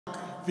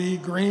B.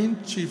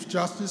 Green, Chief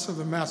Justice of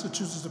the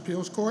Massachusetts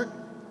Appeals Court.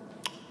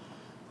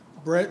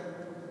 Brett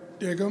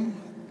Digham,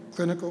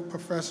 Clinical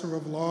Professor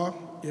of Law,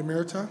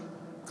 Emerita,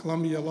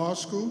 Columbia Law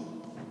School.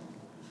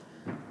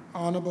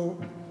 Honorable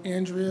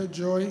Andrea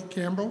Joy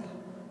Campbell,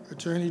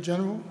 Attorney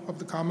General of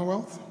the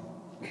Commonwealth.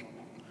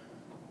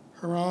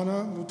 Her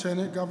Honor,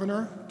 Lieutenant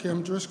Governor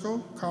Kim Driscoll,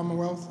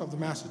 Commonwealth of the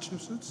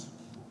Massachusetts.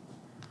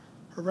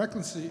 Her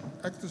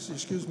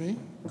Excellency,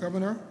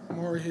 Governor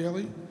Maura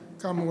Healey,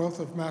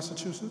 Commonwealth of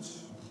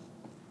Massachusetts.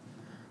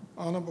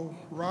 Honorable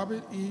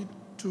Robert E.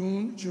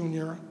 Toone,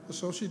 Jr.,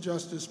 Associate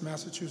Justice,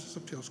 Massachusetts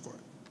Appeals Court.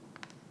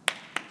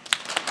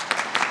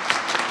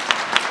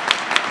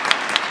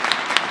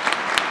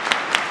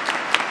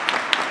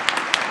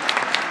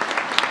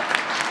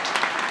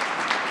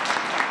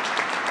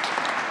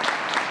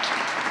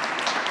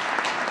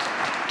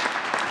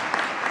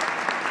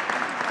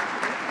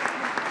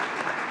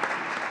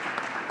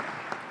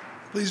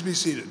 Please be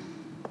seated.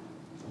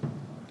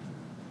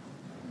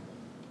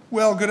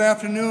 Well, good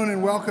afternoon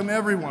and welcome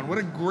everyone. What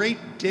a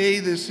great day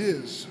this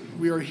is.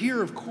 We are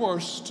here, of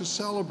course, to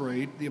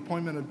celebrate the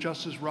appointment of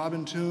Justice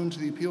Robin Toone to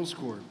the Appeals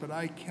Court, but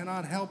I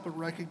cannot help but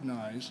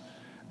recognize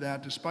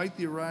that despite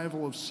the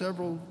arrival of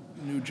several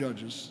new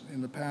judges in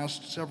the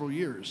past several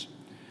years,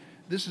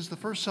 this is the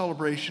first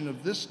celebration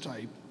of this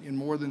type in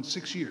more than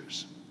 6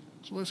 years.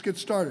 So let's get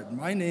started.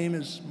 My name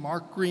is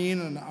Mark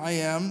Green, and I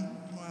am,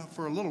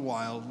 for a little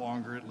while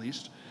longer at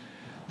least,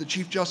 the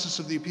Chief Justice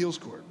of the Appeals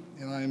Court,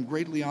 and I am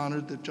greatly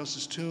honored that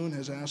Justice Toone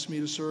has asked me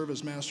to serve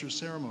as Master of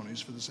Ceremonies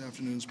for this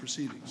afternoon's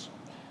proceedings.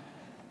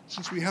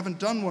 Since we haven't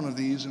done one of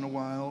these in a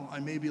while, I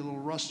may be a little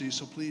rusty,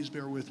 so please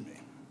bear with me.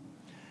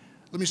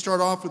 Let me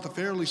start off with the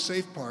fairly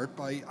safe part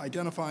by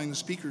identifying the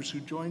speakers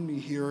who join me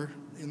here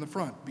in the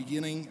front.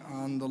 Beginning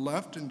on the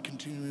left and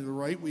continuing to the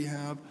right, we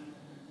have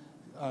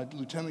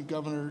Lieutenant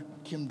Governor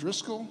Kim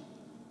Driscoll,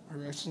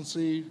 Her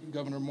Excellency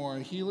Governor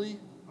Maura Healey,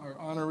 our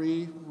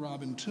honoree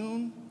Robin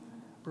Toone,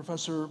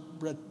 Professor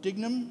Brett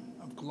Digham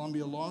of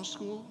Columbia Law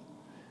School,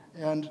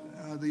 and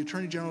the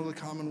Attorney General of the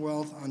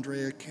Commonwealth,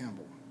 Andrea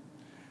Campbell.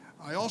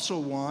 I also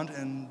want,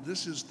 and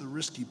this is the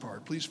risky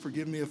part, please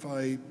forgive me if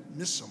I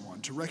miss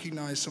someone, to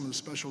recognize some of the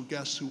special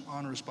guests who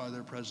honor us by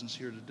their presence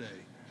here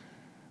today.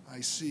 I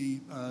see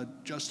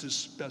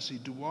Justice Bessie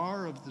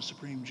Dewar of the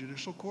Supreme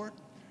Judicial Court,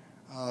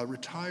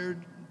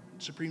 retired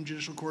Supreme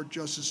Judicial Court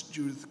Justice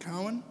Judith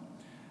Cowan,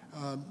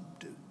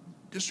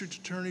 District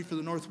Attorney for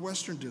the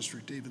Northwestern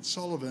District, David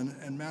Sullivan,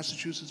 and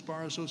Massachusetts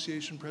Bar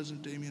Association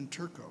President Damian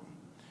Turco.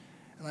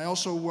 And I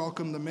also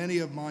welcome the many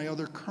of my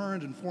other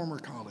current and former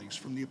colleagues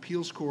from the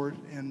Appeals Court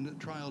and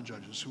trial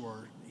judges who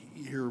are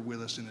here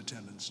with us in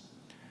attendance.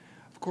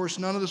 Of course,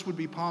 none of this would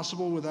be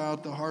possible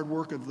without the hard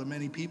work of the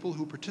many people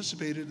who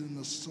participated in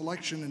the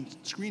selection and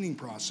screening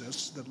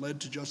process that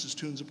led to Justice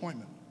Toone's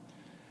appointment.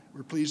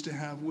 We're pleased to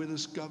have with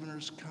us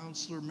Governor's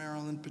Counselor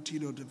Marilyn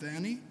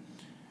Petito-Devaney,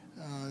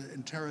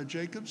 and Tara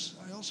Jacobs.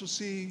 I also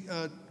see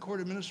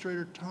Court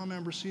Administrator Tom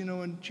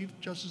Ambrosino and Chief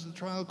Justice of the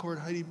Trial Court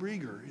Heidi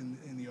Brieger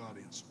in the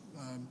audience.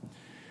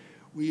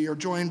 We are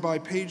joined by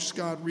Paige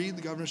Scott Reed,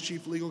 the Governor's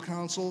Chief Legal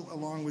Counsel,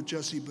 along with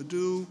Jesse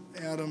Badu,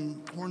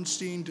 Adam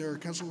Hornstein,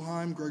 Derek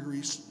Hesselheim,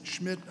 Gregory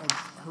Schmidt of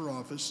her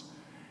office,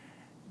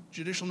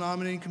 Judicial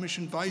Nominating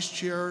Commission Vice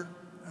Chair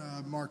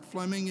Mark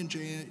Fleming, and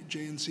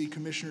JNC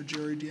Commissioner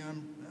Jerry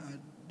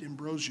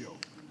D'Ambrosio.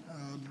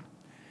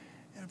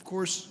 And of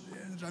course,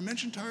 did I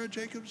mention Tara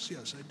Jacobs?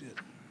 Yes, I did.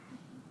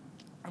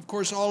 Of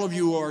course, all of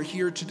you are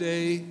here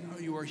today.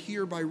 You are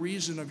here by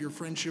reason of your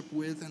friendship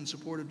with and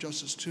support of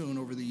Justice Toone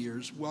over the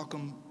years.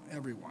 Welcome,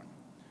 everyone.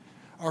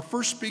 Our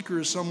first speaker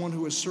is someone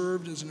who has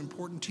served as an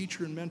important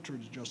teacher and mentor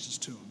to Justice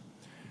Toone.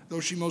 Though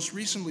she most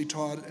recently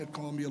taught at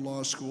Columbia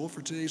Law School,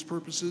 for today's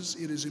purposes,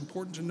 it is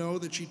important to know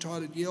that she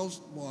taught at Yale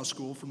Law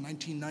School from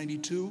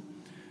 1992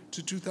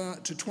 to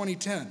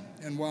 2010,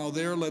 and while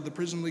there led the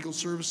Prison Legal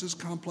Services,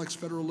 Complex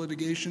Federal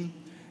Litigation,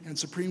 and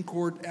Supreme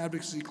Court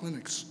Advocacy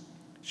Clinics.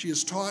 She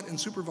has taught and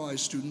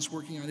supervised students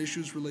working on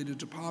issues related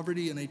to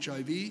poverty and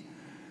HIV,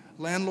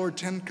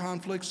 landlord-tenant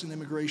conflicts, and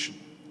immigration.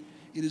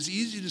 It is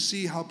easy to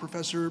see how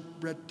Professor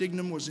Brett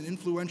Digham was an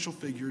influential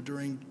figure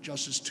during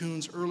Justice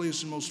Toone's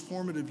earliest and most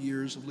formative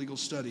years of legal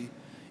study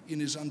in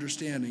his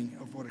understanding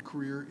of what a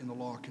career in the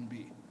law can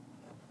be.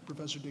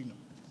 Professor Digham.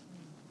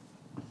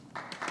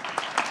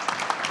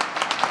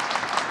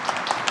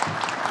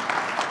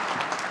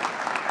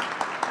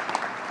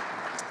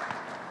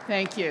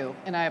 Thank you,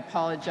 and I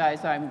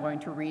apologize. I'm going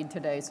to read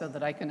today so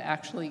that I can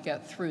actually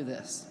get through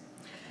this.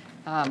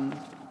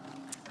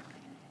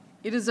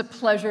 It is a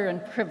pleasure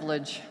and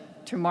privilege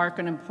to mark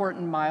an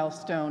important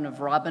milestone of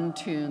Robin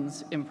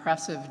Toone's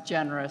impressive,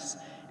 generous,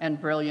 and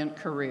brilliant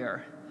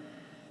career.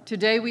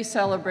 Today we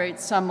celebrate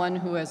someone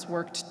who has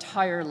worked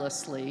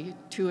tirelessly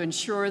to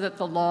ensure that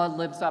the law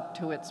lives up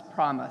to its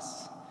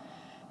promise,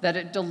 that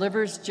it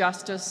delivers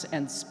justice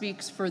and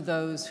speaks for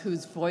those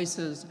whose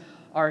voices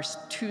are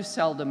too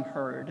seldom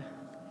heard.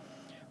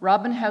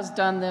 Robin has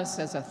done this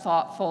as a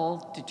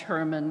thoughtful,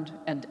 determined,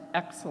 and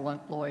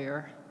excellent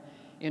lawyer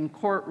in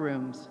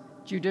courtrooms,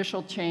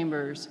 judicial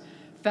chambers,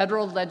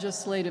 federal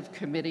legislative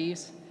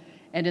committees,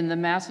 and in the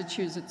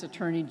Massachusetts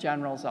Attorney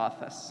General's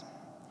office.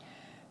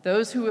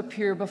 Those who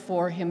appear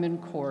before him in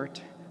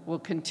court will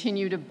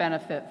continue to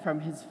benefit from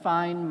his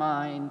fine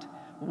mind,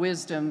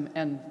 wisdom,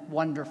 and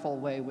wonderful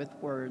way with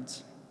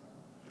words.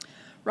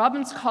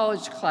 Robin's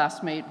college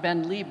classmate,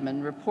 Ben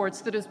Liebman,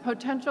 reports that his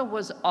potential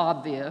was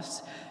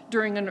obvious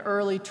during an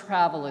early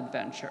travel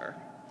adventure.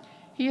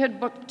 He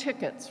had booked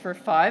tickets for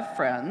 5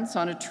 friends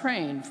on a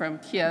train from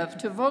Kiev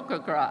to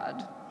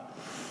Volgograd.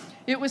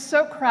 It was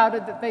so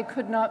crowded that they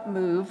could not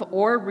move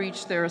or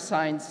reach their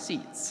assigned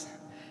seats.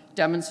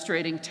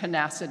 Demonstrating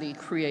tenacity,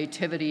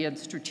 creativity, and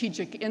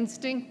strategic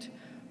instinct,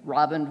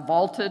 Robin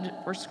vaulted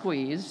or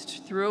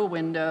squeezed through a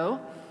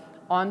window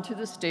onto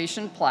the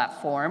station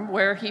platform,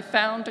 where he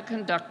found a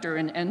conductor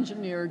and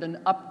engineered an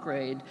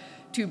upgrade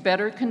to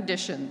better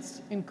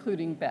conditions,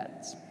 including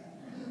beds.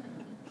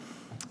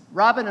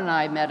 Robin and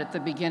I met at the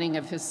beginning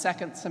of his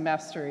second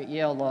semester at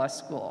Yale Law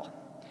School.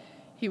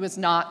 He was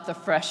not the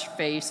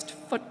fresh-faced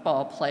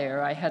football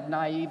player I had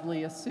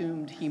naively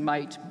assumed he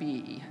might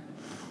be.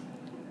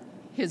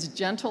 His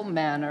gentle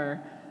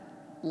manner,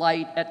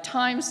 light, at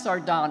times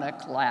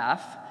sardonic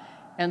laugh,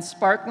 and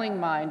sparkling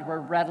mind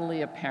were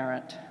readily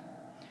apparent.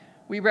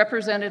 We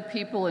represented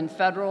people in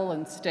federal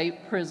and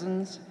state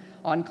prisons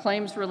on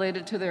claims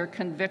related to their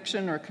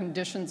conviction or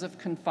conditions of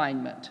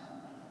confinement.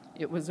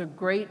 It was a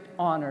great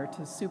honor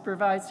to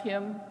supervise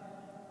him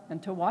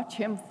and to watch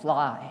him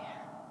fly.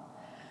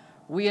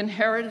 We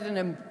inherited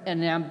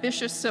an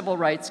ambitious civil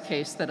rights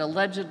case that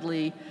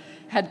allegedly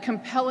had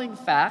compelling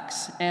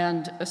facts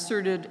and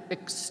asserted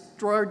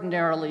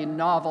extraordinarily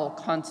novel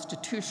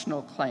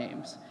constitutional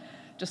claims.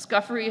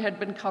 Discovery had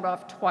been cut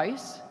off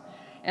twice,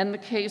 and the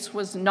case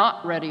was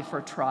not ready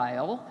for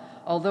trial,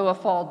 although a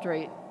fall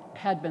date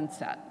had been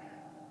set.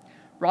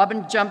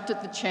 Robin jumped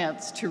at the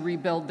chance to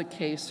rebuild the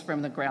case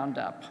from the ground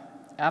up.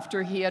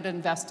 After he had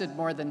invested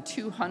more than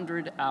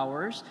 200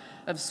 hours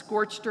of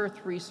scorched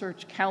earth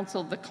research,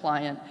 counseled the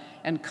client,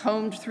 and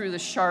combed through the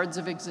shards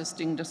of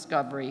existing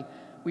discovery,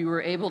 we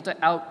were able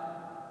to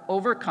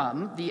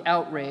overcome the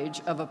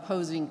outrage of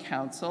opposing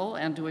counsel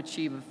and to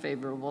achieve a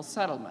favorable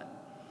settlement.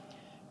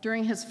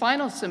 During his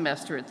final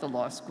semester at the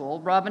law school,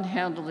 Robin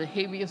handled a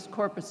habeas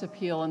corpus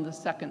appeal in the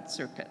Second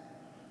Circuit.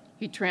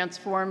 He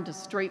transformed a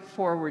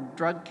straightforward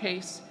drug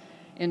case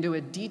into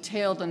a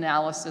detailed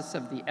analysis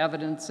of the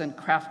evidence and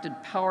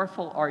crafted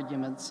powerful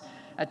arguments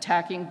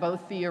attacking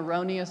both the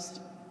erroneous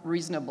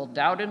reasonable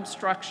doubt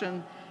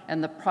instruction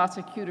and the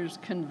prosecutor's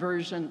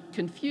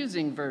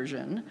confusing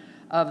version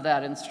of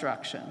that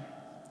instruction.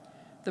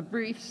 The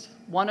briefs,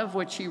 one of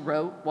which he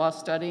wrote while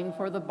studying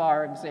for the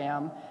bar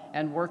exam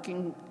and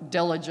working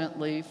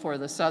diligently for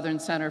the Southern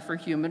Center for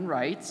Human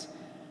Rights,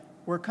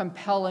 were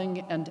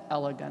compelling and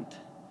elegant.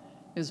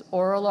 His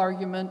oral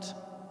argument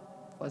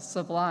was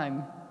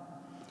sublime.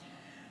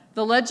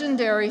 The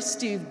legendary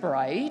Steve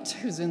Bright,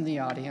 who's in the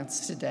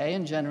audience today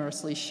and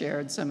generously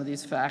shared some of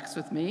these facts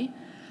with me,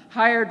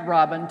 hired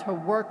Robin to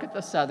work at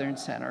the Southern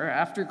Center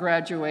after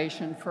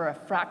graduation for a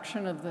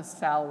fraction of the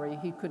salary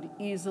he could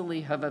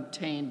easily have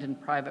obtained in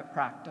private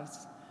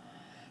practice.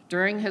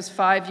 During his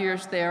 5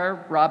 years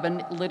there,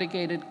 Robin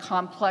litigated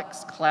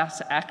complex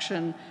class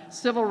action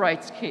civil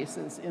rights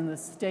cases in the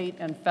state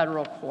and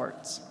federal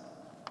courts.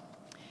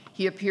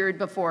 He appeared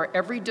before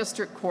every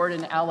district court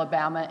in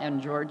Alabama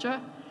and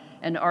Georgia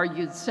and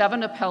argued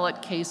 7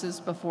 appellate cases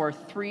before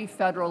 3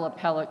 federal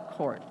appellate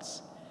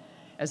courts.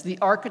 As the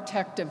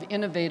architect of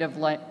innovative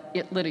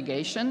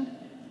litigation,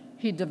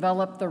 he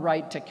developed the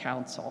right to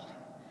counsel.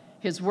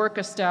 His work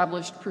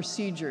established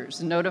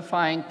procedures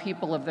notifying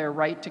people of their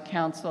right to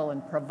counsel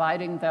and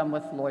providing them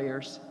with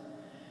lawyers.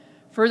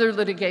 Further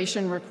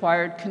litigation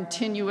required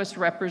continuous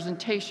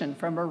representation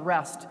from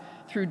arrest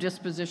through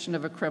disposition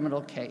of a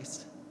criminal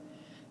case.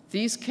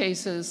 These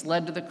cases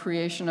led to the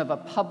creation of a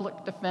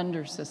public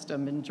defender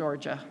system in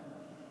Georgia.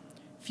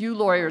 Few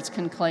lawyers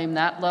can claim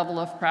that level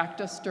of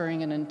practice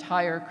during an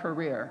entire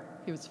career.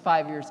 He was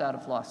 5 years out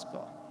of law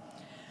school.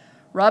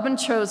 Robin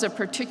chose a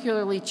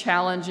particularly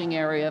challenging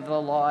area of the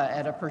law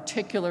at a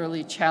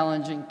particularly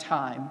challenging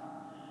time.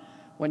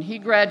 When he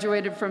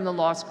graduated from the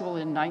law school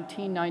in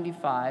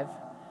 1995,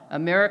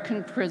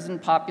 American prison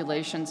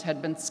populations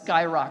had been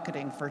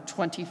skyrocketing for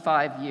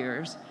 25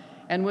 years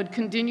and would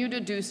continue to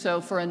do so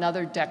for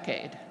another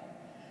decade,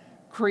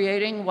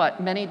 creating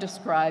what many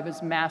describe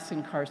as mass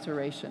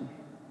incarceration.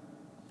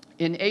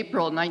 In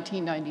April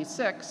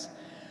 1996,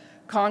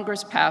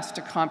 Congress passed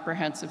a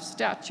comprehensive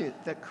statute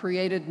that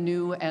created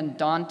new and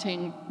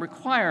daunting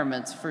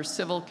requirements for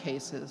civil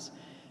cases,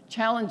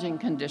 challenging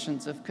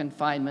conditions of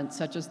confinement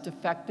such as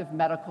defective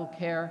medical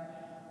care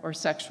or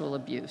sexual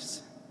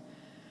abuse.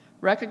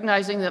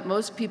 Recognizing that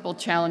most people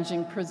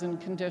challenging prison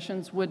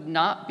conditions would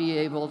not be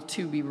able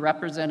to be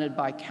represented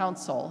by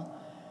counsel,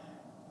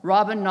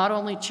 Robin not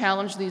only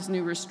challenged these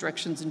new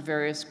restrictions in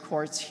various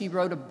courts, he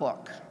wrote a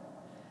book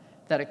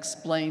that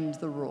explained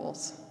the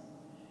rules.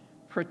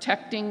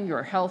 Protecting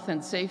Your Health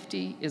and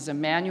Safety is a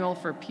manual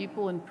for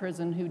people in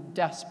prison who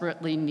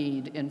desperately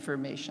need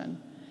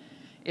information.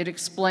 It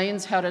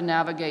explains how to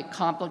navigate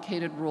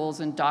complicated rules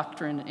and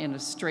doctrine in a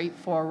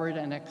straightforward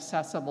and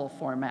accessible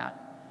format.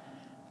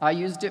 I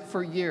used it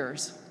for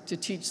years to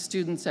teach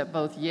students at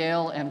both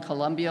Yale and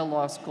Columbia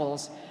Law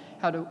Schools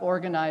how to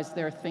organize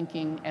their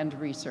thinking and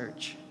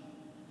research.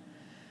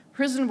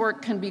 Prison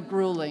work can be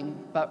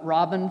grueling, but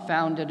Robin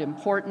found it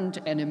important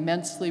and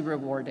immensely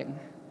rewarding.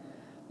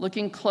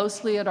 Looking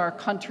closely at our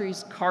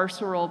country's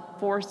carceral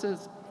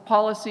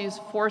policies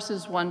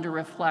forces one to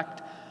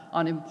reflect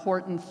on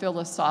important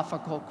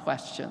philosophical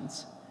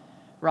questions.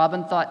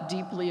 Robin thought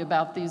deeply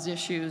about these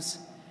issues.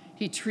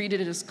 He treated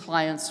his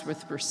clients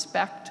with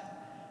respect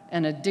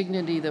and a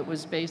dignity that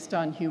was based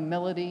on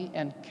humility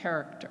and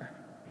character.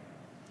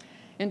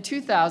 In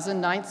 2000,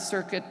 Ninth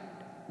Circuit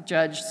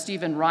Judge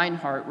Stephen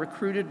Reinhart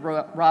recruited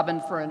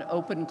Robin for an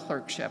open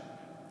clerkship.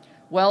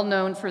 Well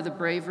known for the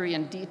bravery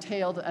and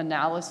detailed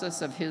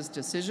analysis of his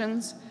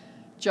decisions,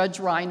 Judge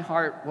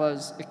Reinhart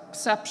was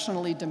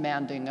exceptionally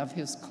demanding of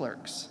his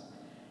clerks.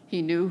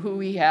 He knew who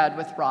he had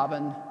with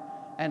Robin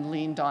and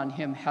leaned on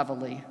him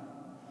heavily.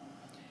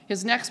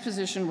 His next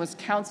position was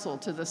counsel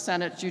to the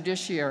Senate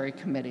Judiciary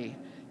Committee,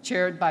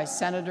 chaired by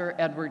Senator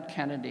Edward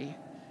Kennedy,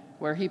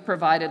 where he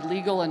provided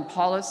legal and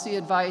policy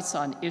advice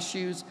on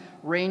issues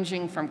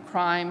ranging from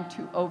crime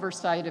to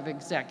oversight of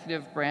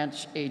executive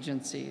branch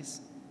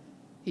agencies.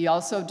 He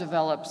also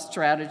developed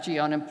strategy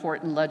on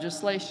important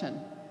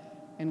legislation,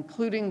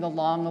 including the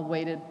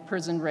long-awaited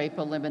Prison Rape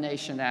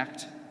Elimination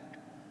Act.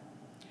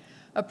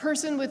 A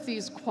person with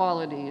these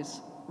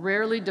qualities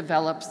rarely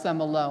develops them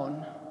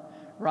alone.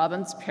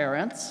 Robin's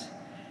parents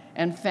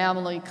and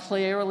family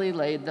clearly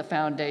laid the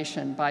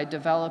foundation by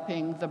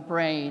developing the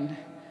brain,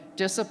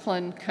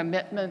 discipline,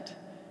 commitment,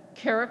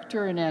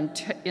 character, and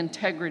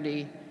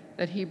integrity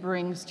that he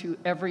brings to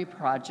every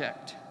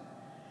project.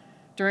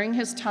 During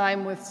his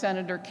time with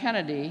Senator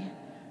Kennedy,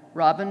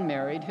 Robin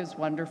married his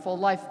wonderful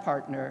life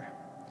partner,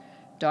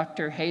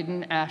 Dr.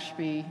 Hayden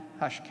Ashby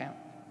Hushkamp.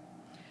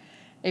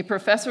 A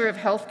professor of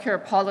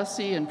healthcare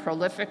policy and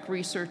prolific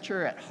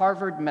researcher at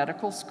Harvard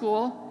Medical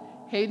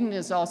School, Hayden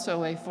is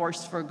also a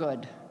force for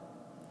good.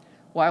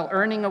 While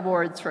earning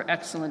awards for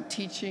excellent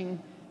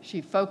teaching, she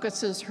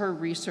focuses her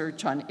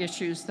research on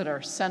issues that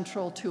are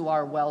central to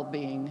our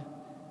well-being.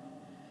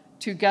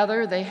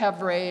 Together, they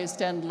have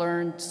raised and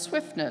learned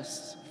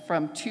swiftness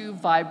from two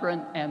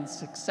vibrant and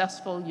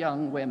successful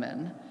young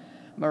women,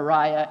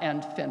 Mariah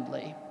and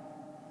Findlay.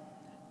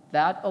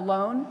 That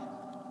alone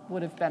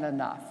would have been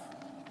enough.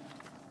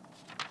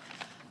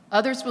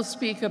 Others will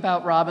speak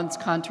about Robin's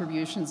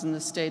contributions in the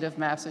state of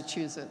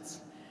Massachusetts.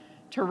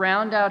 To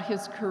round out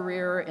his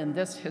career in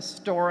this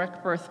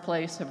historic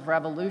birthplace of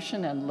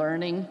revolution and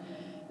learning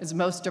is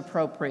most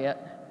appropriate.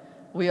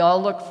 We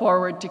all look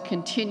forward to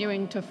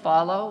continuing to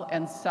follow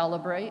and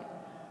celebrate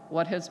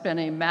what has been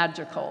a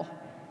magical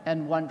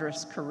and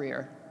wondrous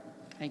career.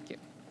 Thank you.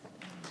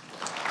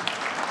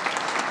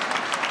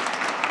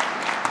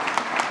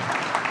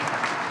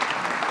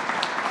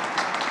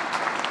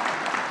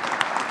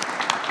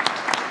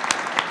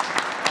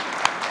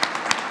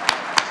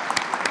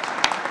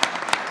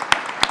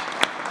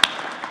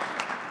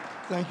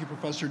 Thank you,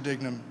 Professor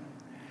Dignam.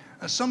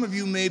 Some of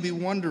you may be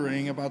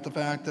wondering about the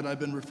fact that I've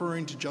been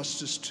referring to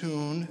Justice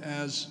Toone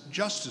as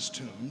Justice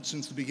Toone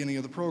since the beginning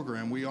of the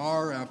program. We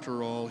are,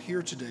 after all,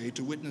 here today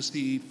to witness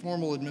the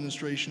formal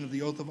administration of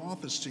the oath of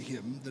office to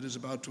him that is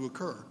about to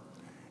occur.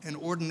 And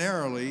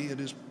ordinarily, it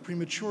is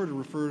premature to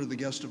refer to the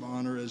guest of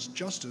honor as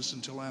Justice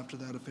until after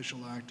that official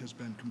act has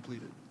been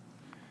completed.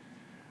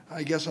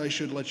 I guess I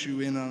should let you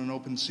in on an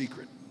open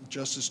secret.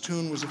 Justice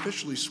Toone was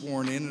officially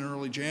sworn in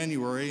early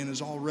January and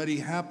is already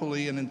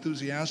happily and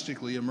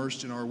enthusiastically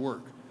immersed in our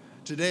work.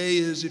 Today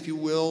is, if you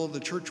will, the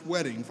church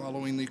wedding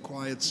following the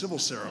quiet civil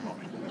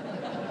ceremony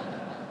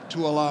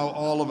to allow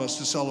all of us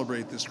to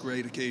celebrate this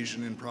great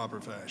occasion in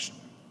proper fashion.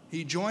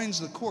 He joins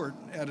the court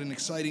at an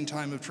exciting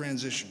time of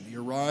transition. He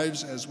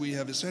arrives as we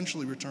have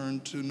essentially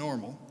returned to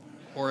normal,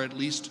 or at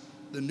least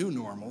the new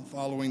normal,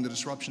 following the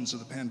disruptions of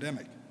the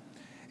pandemic.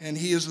 And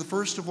he is the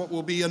first of what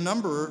will be a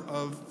number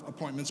of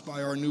appointments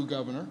by our new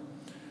governor,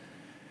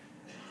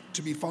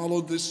 to be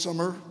followed this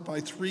summer by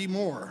 3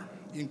 more,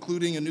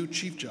 including a new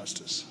Chief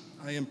Justice.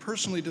 I am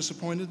personally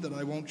disappointed that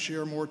I won't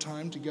share more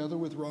time together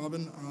with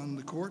Robin on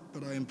the court,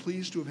 but I am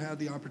pleased to have had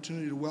the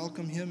opportunity to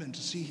welcome him and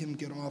to see him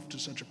get off to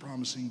such a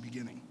promising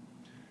beginning.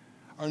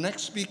 Our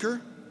next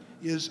speaker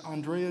is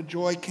Andrea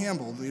Joy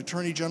Campbell, the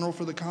Attorney General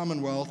for the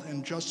Commonwealth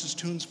and Justice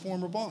Toone's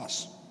former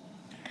boss.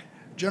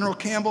 General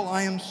Campbell,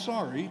 I am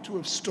sorry to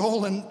have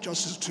stolen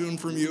Justice Toone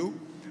from you,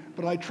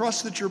 but I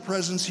trust that your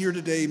presence here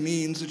today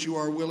means that you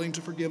are willing to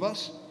forgive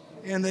us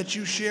and that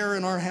you share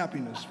in our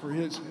happiness for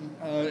his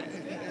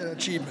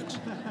achievement.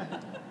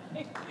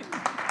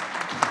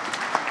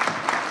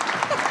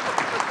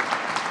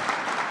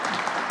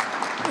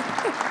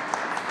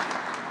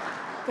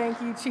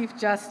 Thank you, Chief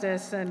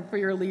Justice, and for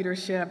your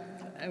leadership.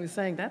 I was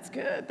saying, that's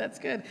good, that's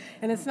good.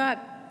 And it's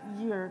not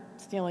you're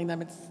stealing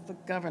them, it's the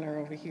governor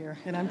over here.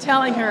 And I'm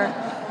telling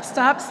her,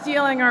 stop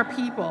stealing our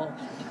people.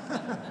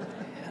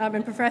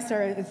 And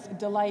Professor, it's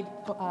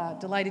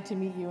delighted to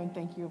meet you, and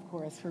thank you, of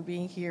course, for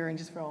being here and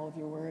just for all of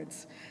your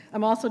words.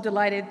 I'm also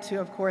delighted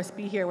to, of course,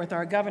 be here with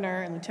our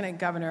governor and lieutenant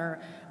governor,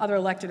 other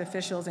elected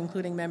officials,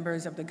 including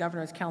members of the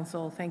Governor's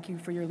Council. Thank you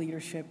for your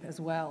leadership as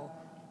well.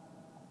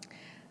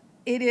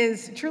 It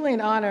is truly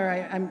an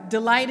honor. I'm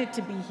delighted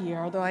to be here,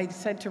 although I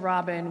said to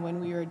Robin when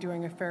we were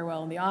doing a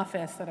farewell in the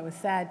office that I was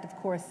sad, of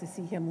course, to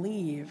see him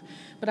leave.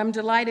 But I'm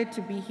delighted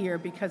to be here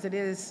because it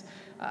is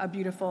a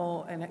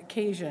beautiful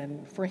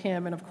occasion for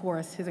him and, of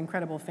course, his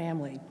incredible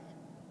family.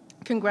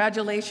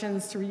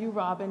 Congratulations to you,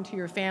 Robin, to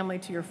your family,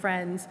 to your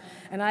friends,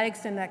 and I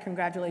extend that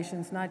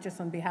congratulations not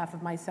just on behalf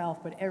of myself,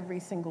 but every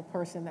single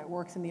person that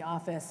works in the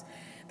office.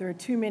 There are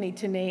too many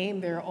to name.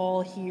 They're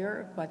all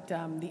here, but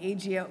the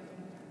AG,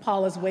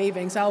 Paula's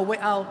waving, so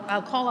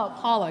I'll call out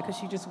Paula because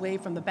she just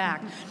waved from the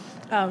back.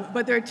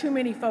 But there are too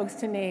many folks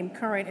to name,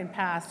 current and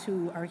past,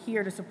 who are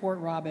here to support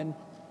Robin,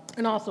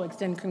 and also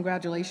extend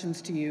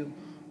congratulations to you.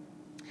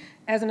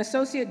 As an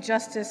Associate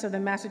Justice of the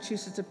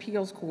Massachusetts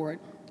Appeals Court,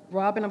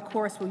 Robin, of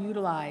course, will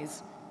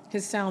utilize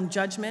his sound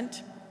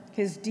judgment,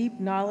 his deep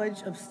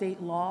knowledge of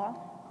state law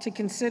to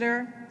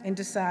consider and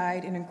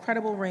decide an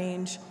incredible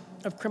range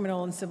of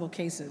criminal and civil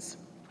cases.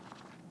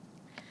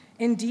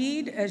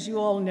 Indeed, as you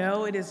all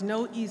know, it is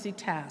no easy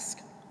task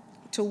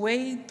to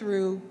wade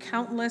through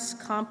countless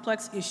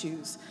complex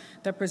issues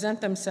that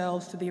present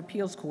themselves to the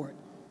appeals court,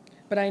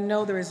 but I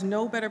know there is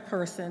no better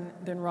person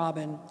than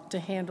Robin to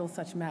handle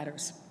such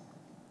matters.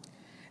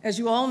 As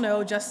you all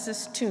know,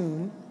 Justice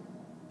Toone,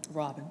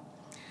 Robin,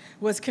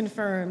 was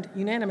confirmed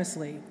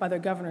unanimously by the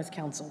Governor's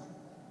Council.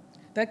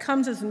 That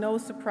comes as no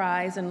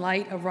surprise in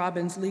light of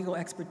Robin's legal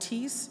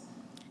expertise,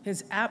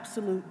 his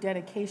absolute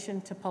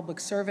dedication to public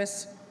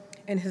service,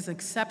 and his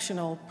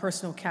exceptional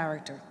personal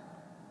character.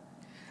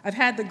 I've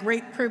had the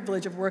great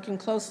privilege of working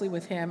closely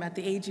with him at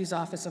the AG's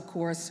office, of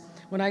course,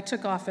 when I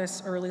took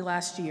office early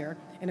last year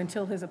and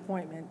until his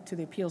appointment to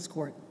the appeals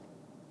court.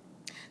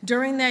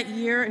 During that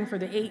year and for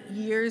the 8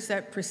 years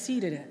that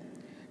preceded it,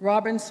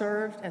 Robin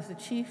served as the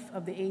chief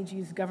of the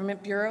AG's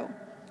Government Bureau,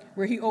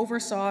 where he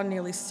oversaw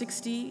nearly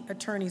 60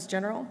 attorneys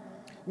general,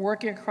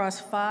 working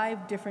across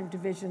 5 different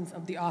divisions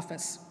of the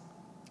office.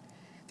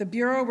 The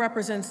Bureau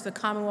represents the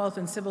Commonwealth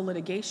in civil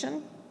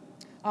litigation,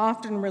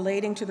 often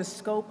relating to the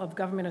scope of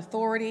government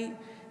authority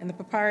and the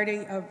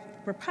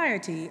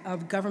propriety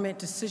of government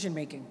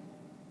decision-making.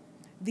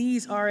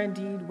 These are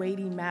indeed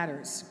weighty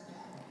matters.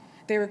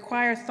 They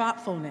require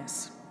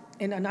thoughtfulness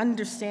and an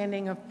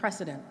understanding of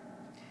precedent,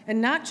 and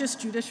not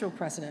just judicial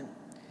precedent.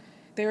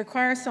 They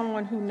require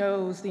someone who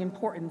knows the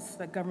importance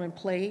that government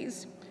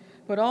plays,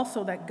 but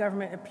also that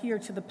government appear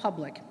to the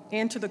public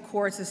and to the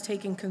courts as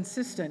taking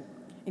consistent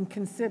and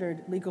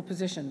considered legal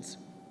positions.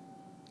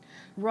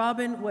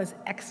 Robin was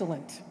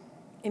excellent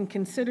in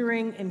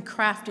considering and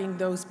crafting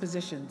those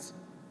positions.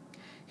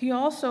 He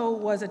also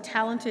was a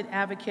talented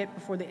advocate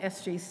before the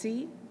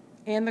SJC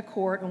and the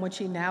court on which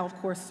he now, of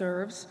course,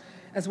 serves,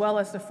 as well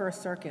as the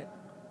First Circuit.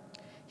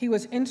 He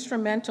was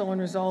instrumental in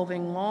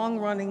resolving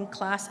long-running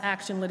class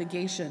action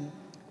litigation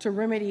to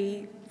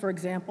remedy, for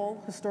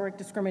example, historic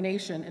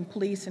discrimination in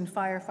police and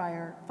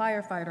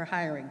firefighter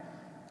hiring.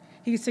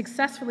 He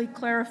successfully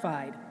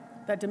clarified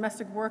that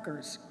domestic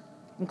workers,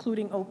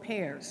 including au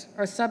pairs,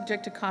 are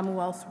subject to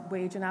Commonwealth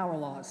wage and hour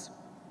laws.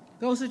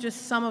 Those are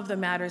just some of the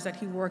matters that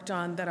he worked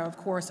on that are, of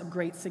course, of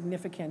great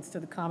significance to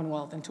the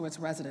Commonwealth and to its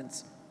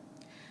residents.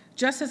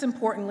 Just as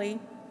importantly,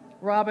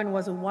 Robin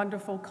was a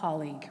wonderful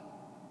colleague,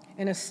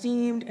 an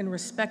esteemed and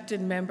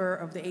respected member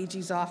of the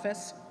AG's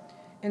office,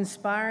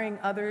 inspiring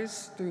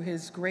others through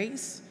his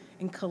grace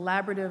and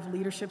collaborative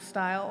leadership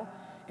style,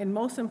 and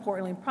most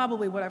importantly,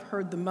 probably what I've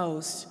heard the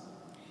most,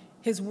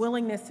 his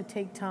willingness to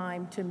take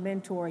time to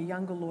mentor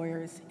younger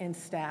lawyers and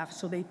staff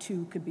so they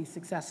too could be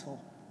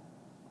successful.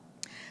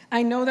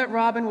 I know that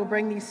Robin will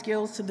bring these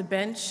skills to the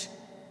bench,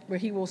 where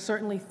he will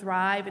certainly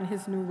thrive in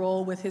his new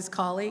role with his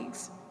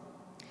colleagues.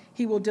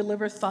 He will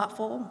deliver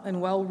thoughtful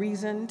and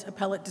well-reasoned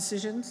appellate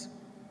decisions,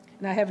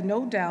 and I have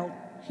no doubt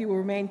he will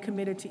remain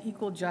committed to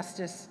equal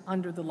justice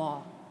under the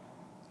law.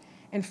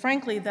 And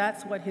frankly,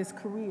 that's what his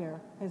career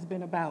has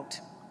been about.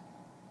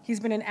 He's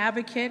been an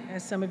advocate,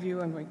 as some of you,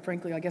 and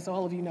frankly, I guess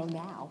all of you know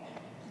now,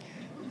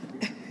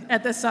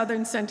 at the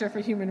Southern Center for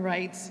Human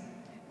Rights,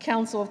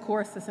 counsel, of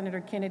course, to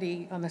Senator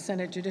Kennedy on the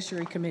Senate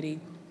Judiciary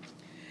Committee.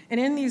 And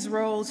in these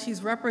roles,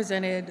 he's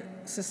represented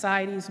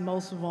society's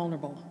most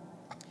vulnerable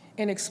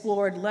and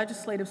explored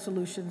legislative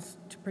solutions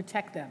to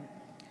protect them,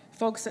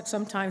 folks that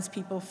sometimes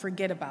people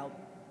forget about.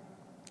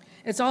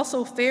 It's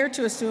also fair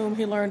to assume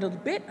he learned a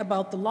bit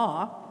about the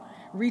law,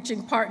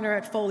 reaching partner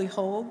at Foley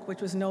Hoag,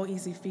 which was no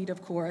easy feat,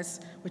 of course,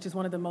 which is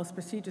one of the most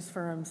prestigious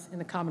firms in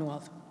the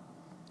Commonwealth.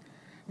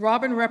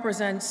 Robin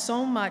represents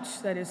so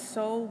much that is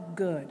so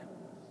good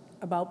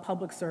about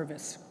public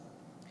service.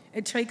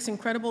 It takes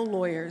incredible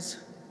lawyers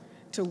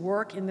to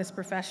work in this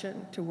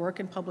profession, to work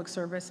in public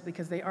service,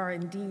 because they are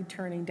indeed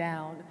turning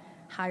down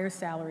higher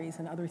salaries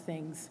and other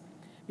things,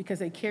 because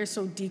they care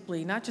so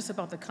deeply, not just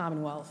about the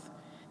Commonwealth,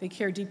 they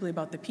care deeply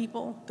about the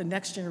people, the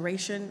next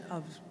generation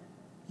of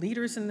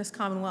leaders in this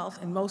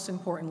Commonwealth, and most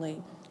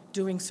importantly,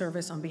 doing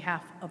service on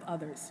behalf of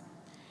others.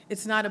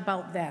 It's not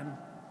about them,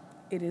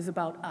 it is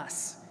about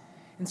us.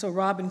 And so,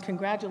 Robin,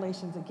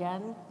 congratulations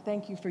again.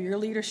 Thank you for your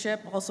leadership,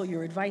 also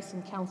your advice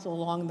and counsel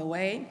along the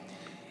way.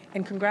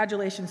 And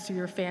congratulations to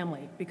your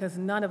family, because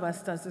none of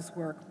us does this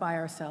work by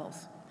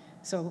ourselves.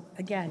 So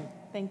again,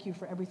 thank you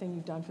for everything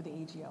you've done for the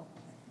AGO.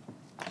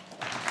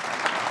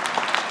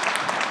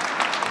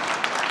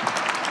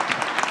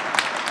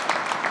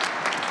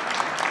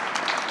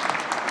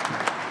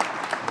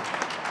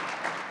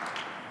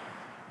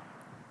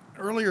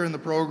 Earlier in the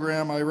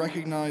program, I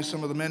recognized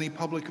some of the many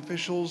public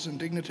officials and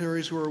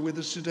dignitaries who are with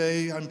us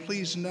today. I'm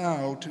pleased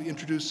now to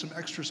introduce some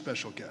extra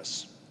special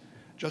guests.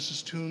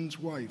 Justice Toone's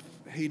wife,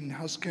 Hayden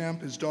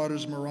Huskamp, his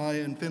daughters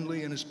Mariah and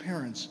Findlay, and his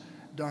parents,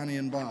 Donnie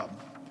and Bob.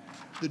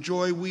 The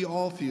joy we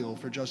all feel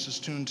for Justice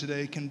Toone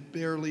today can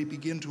barely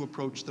begin to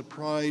approach the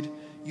pride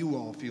you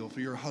all feel for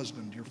your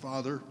husband, your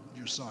father,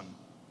 your son.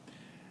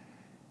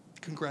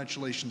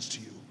 Congratulations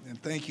to you,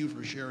 and thank you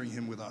for sharing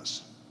him with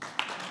us.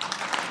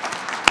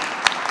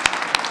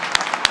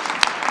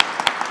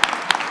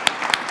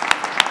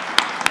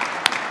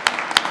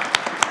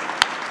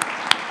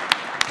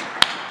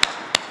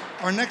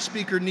 Our next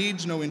speaker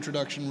needs no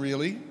introduction,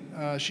 really.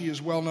 She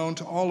is well known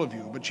to all of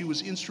you, but she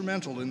was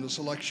instrumental in the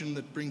selection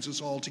that brings us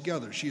all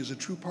together. She is a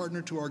true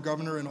partner to our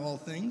governor in all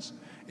things,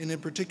 and in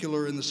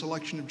particular in the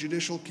selection of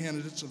judicial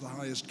candidates of the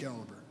highest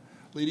caliber.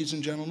 Ladies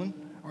and gentlemen,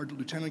 our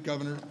Lieutenant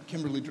Governor,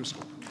 Kimberly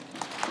Driscoll.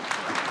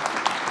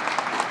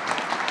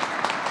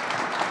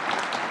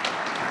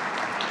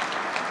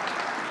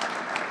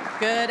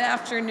 Good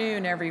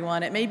afternoon,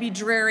 everyone. It may be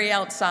dreary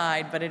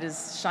outside, but it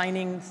is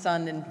shining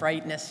sun and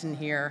brightness in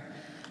here.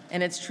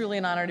 And it's truly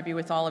an honor to be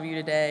with all of you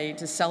today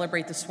to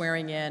celebrate the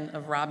swearing in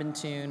of Robin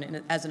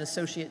Toone as an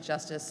Associate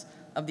Justice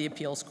of the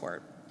Appeals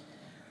Court.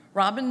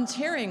 Robin's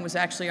hearing was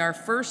actually our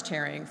first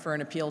hearing for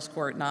an Appeals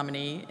Court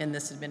nominee in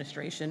this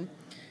administration.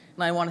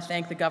 And I want to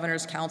thank the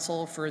Governor's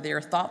Council for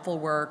their thoughtful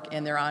work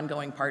and their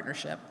ongoing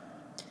partnership.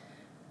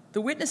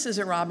 The witnesses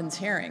at Robin's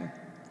hearing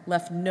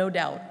left no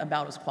doubt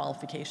about his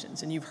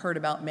qualifications, and you've heard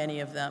about many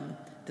of them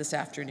this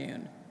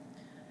afternoon.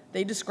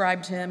 They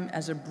described him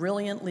as a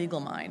brilliant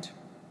legal mind,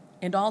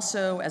 and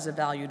also as a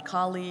valued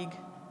colleague,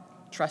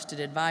 trusted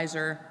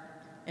advisor,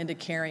 and a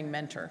caring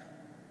mentor.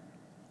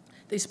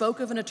 They spoke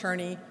of an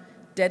attorney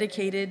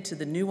dedicated to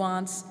the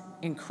nuance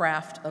and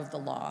craft of the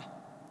law,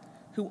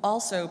 who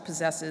also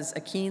possesses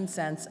a keen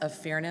sense of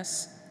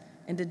fairness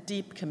and a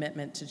deep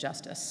commitment to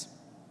justice.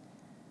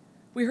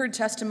 We heard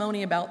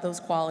testimony about those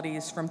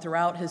qualities from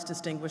throughout his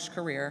distinguished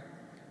career,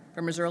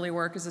 from his early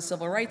work as a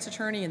civil rights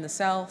attorney in the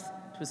South,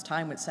 to his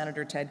time with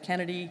Senator Ted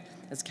Kennedy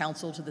as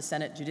counsel to the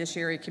Senate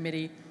Judiciary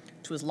Committee,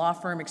 to his law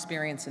firm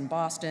experience in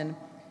Boston,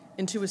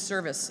 and to his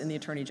service in the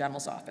Attorney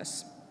General's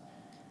office.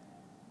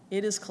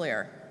 It is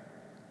clear,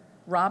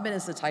 Robin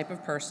is the type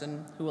of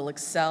person who will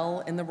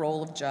excel in the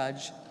role of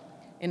judge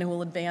and who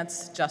will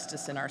advance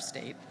justice in our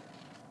state.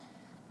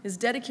 His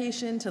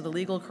dedication to the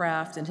legal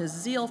craft and his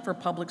zeal for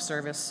public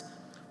service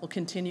will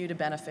continue to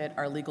benefit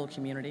our legal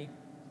community.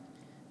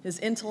 His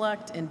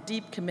intellect and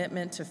deep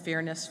commitment to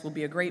fairness will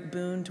be a great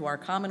boon to our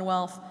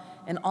Commonwealth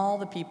and all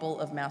the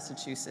people of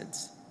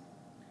Massachusetts.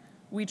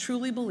 We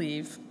truly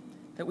believe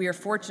that we are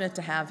fortunate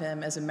to have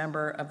him as a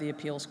member of the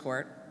Appeals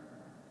Court.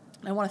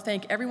 I want to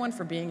thank everyone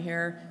for being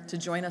here to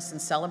join us in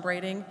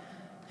celebrating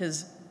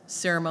his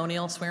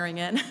ceremonial swearing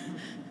in.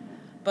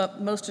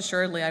 But most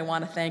assuredly, I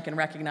want to thank and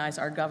recognize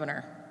our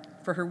governor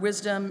for her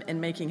wisdom in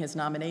making his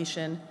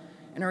nomination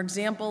and her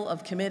example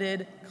of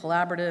committed,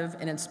 collaborative,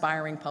 and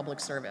inspiring public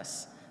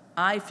service.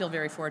 I feel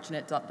very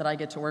fortunate that I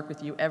get to work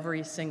with you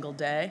every single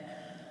day.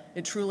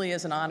 It truly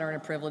is an honor and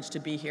a privilege to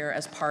be here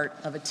as part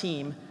of a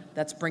team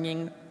that's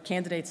bringing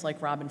candidates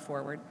like Robin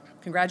forward.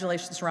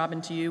 Congratulations,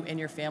 Robin, to you and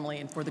your family,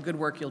 and for the good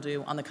work you'll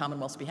do on the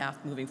Commonwealth's behalf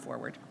moving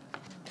forward.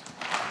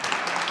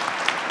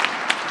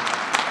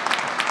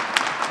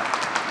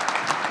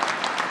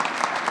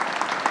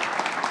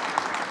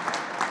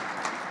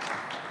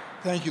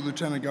 Thank you,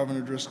 Lieutenant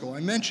Governor Driscoll. I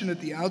mentioned at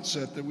the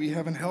outset that we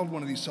haven't held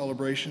one of these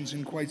celebrations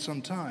in quite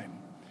some time.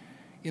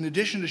 In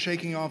addition to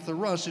shaking off the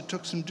rust, it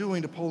took some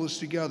doing to pull this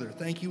together.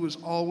 Thank you, as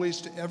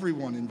always, to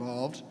everyone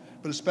involved,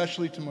 but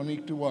especially to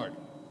Monique Duarte.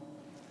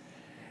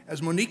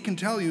 As Monique can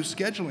tell you,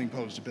 scheduling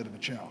posed a bit of a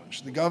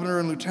challenge. The governor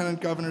and lieutenant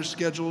governor's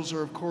schedules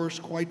are, of course,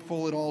 quite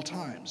full at all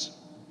times.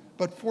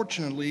 But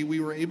fortunately, we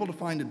were able to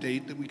find a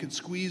date that we could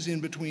squeeze in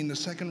between the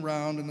second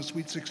round and the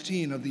Sweet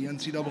 16 of the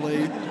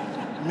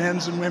NCAA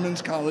men's and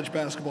women's college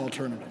basketball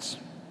tournaments.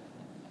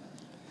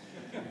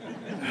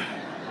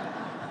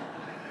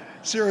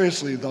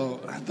 Seriously,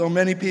 though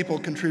many people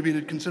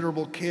contributed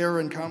considerable care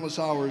and countless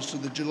hours to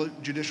the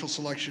judicial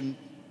selection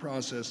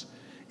process,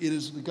 it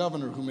is the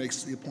governor who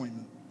makes the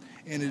appointment,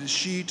 and it is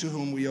she to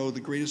whom we owe the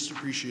greatest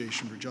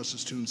appreciation for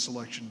Justice Toone's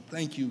selection.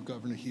 Thank you,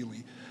 Governor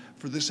Healey,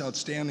 for this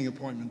outstanding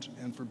appointment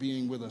and for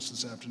being with us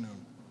this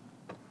afternoon.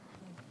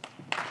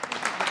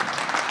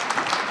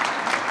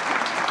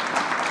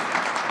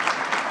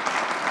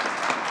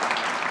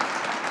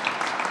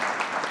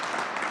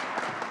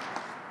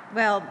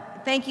 Well,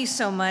 thank you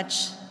so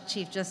much,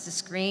 Chief Justice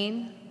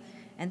Green.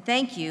 And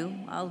thank you,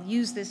 I'll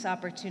use this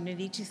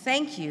opportunity to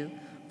thank you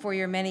for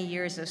your many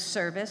years of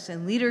service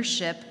and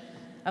leadership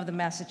of the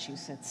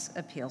Massachusetts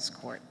Appeals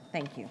Court.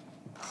 Thank you.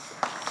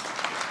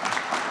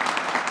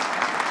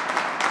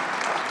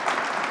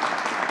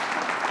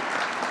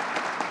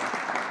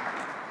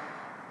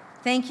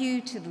 Thank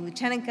you to the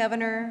Lieutenant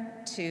Governor,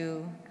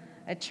 to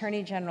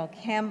Attorney General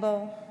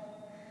Campbell,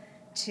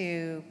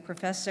 to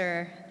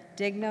Professor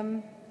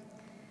Dignam,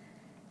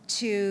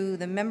 to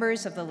the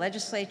members of the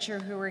legislature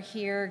who are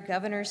here,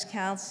 governors,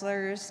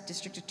 counselors,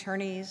 district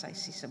attorneys, I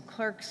see some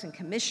clerks and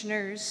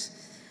commissioners.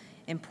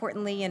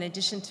 Importantly, in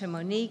addition to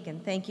Monique,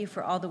 and thank you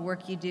for all the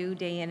work you do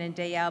day in and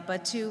day out,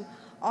 but to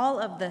all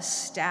of the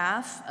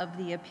staff of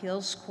the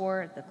appeals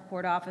court, the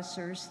court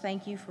officers,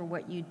 thank you for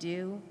what you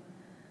do.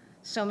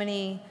 So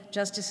many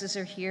justices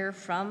are here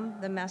from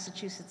the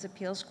Massachusetts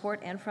Appeals Court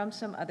and from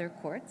some other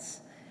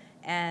courts,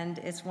 and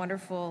it's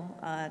wonderful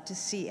to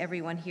see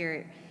everyone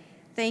here.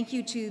 Thank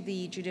you to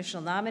the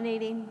Judicial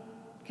Nominating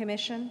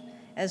Commission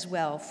as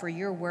well for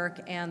your work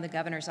and the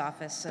Governor's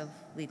Office of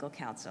Legal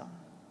Counsel.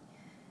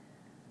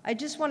 I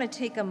just want to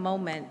take a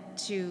moment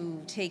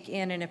to take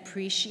in and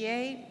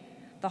appreciate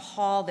the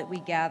hall that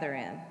we gather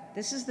in.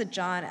 This is the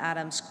John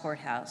Adams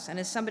Courthouse, and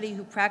as somebody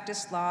who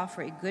practiced law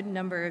for a good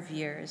number of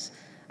years,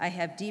 I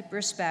have deep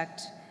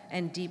respect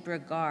and deep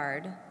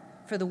regard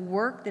for the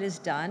work that is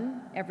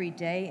done every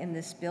day in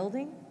this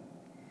building,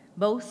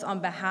 both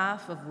on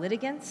behalf of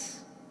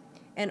litigants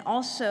and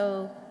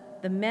also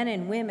the men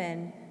and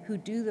women who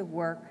do the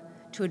work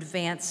to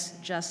advance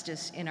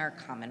justice in our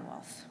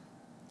Commonwealth.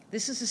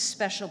 This is a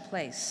special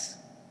place.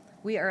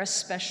 We are a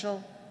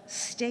special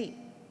state.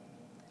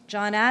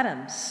 John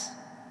Adams,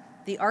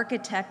 the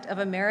architect of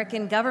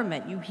American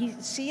government, you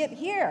see it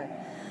here.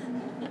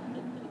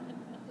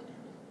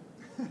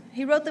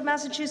 He wrote the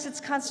Massachusetts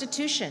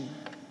Constitution,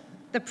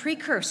 the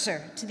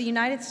precursor to the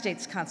United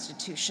States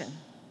Constitution.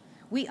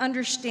 We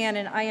understand,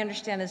 and I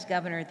understand as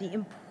governor, the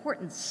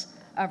importance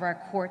of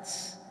our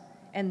courts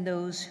and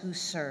those who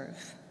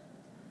serve.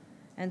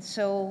 And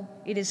so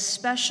it is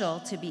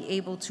special to be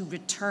able to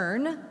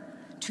return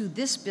to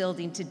this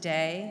building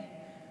today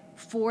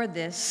for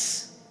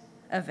this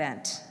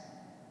event.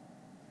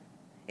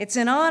 It's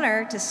an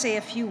honor to say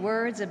a few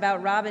words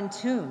about Robin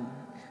Toone,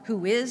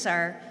 who is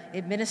our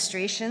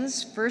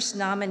administration's first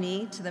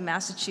nominee to the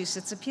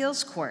Massachusetts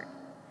Appeals Court.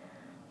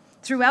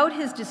 Throughout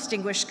his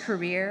distinguished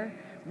career,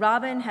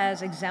 Robin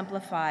has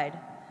exemplified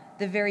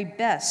the very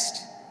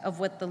best of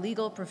what the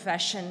legal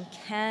profession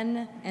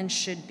can and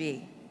should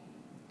be.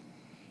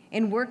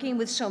 In working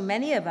with so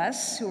many of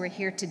us who are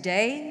here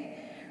today,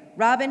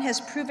 Robin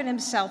has proven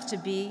himself to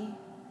be,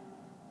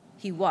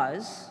 he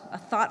was, a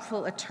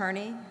thoughtful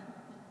attorney.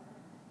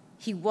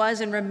 He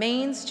was and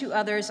remains to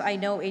others I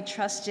know a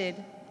trusted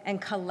and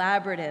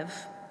collaborative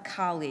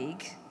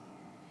colleague,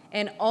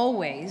 and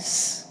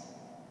always,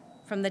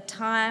 from the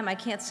time, I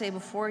can't say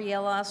before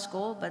Yale Law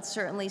School, but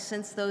certainly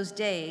since those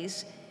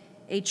days,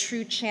 a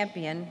true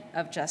champion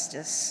of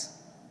justice.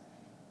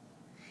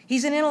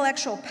 He's an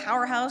intellectual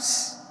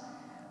powerhouse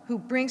who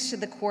brings to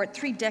the court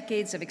 3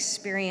 decades of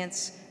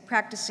experience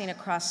practicing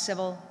across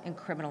civil and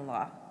criminal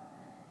law.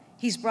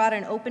 He's brought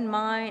an open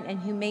mind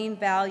and humane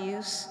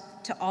values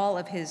to all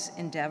of his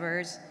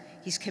endeavors.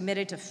 He's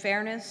committed to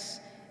fairness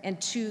and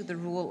to the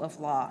rule of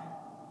law.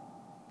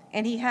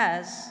 And he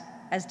has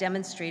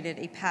demonstrated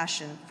a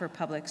passion for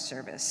public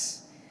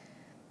service.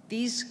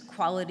 These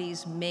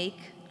qualities make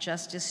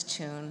Justice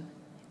Toone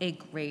a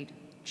great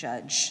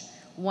judge,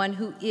 one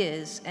who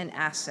is an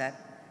asset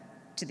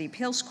to the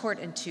appeals court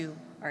and to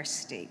our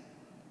state.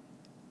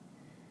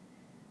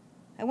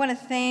 I want to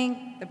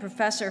thank the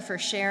professor for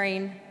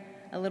sharing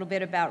a little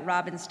bit about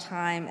Robin's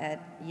time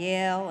at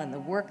Yale and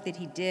the work that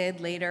he did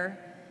later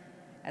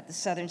at the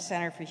Southern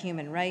Center for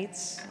Human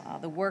Rights,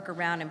 the work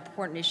around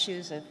important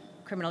issues of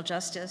criminal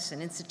justice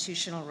and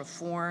institutional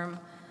reform.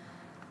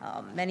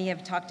 Many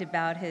have talked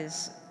about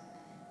his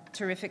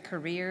terrific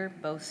career,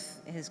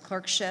 both his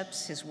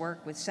clerkships, his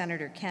work with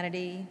Senator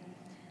Kennedy.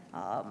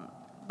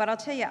 But I'll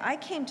tell you, I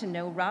came to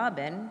know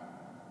Robin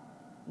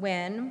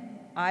when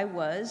I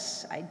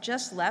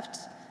just left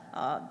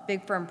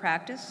big firm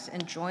practice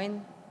and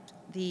joined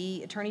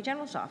the Attorney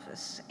General's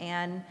office.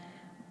 And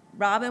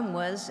Robin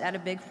was at a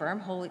big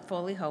firm,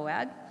 Foley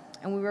Hoag,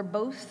 and we were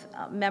both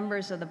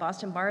members of the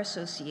Boston Bar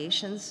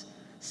Association's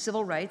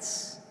Civil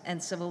Rights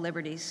and Civil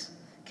Liberties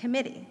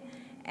Committee.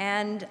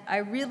 And I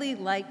really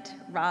liked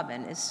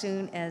Robin as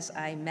soon as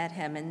I met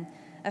him. And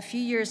a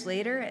few years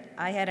later,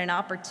 I had an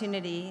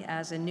opportunity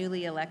as a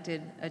newly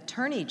elected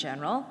Attorney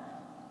General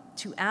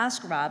to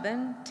ask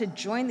Robin to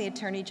join the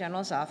Attorney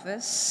General's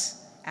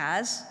office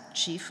as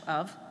Chief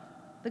of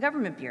the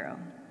Government Bureau.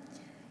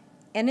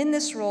 And in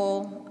this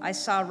role, I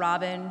saw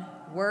Robin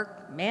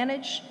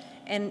manage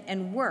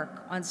and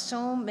work on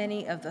so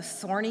many of the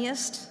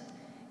thorniest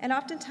and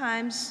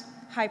oftentimes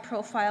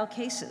high-profile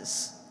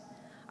cases.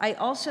 I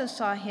also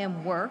saw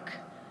him work,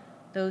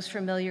 those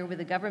familiar with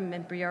the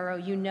Government Bureau,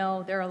 you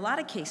know there are a lot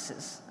of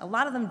cases. A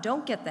lot of them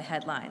don't get the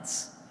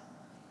headlines.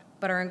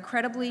 but are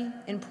incredibly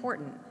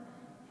important.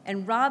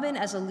 And Robin,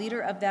 as a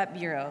leader of that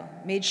bureau,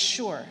 made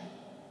sure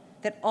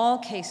that all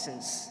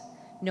cases,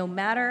 no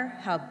matter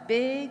how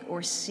big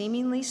or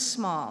seemingly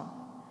small,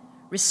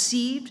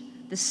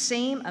 received the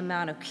same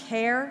amount of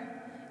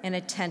care and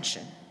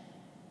attention.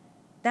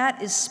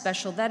 That is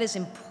special, that is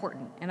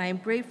important, and I am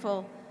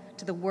grateful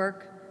to the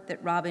work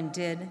that Robin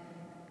did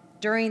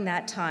during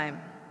that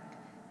time.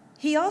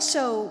 He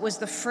also was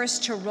the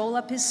first to roll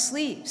up his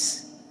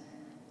sleeves.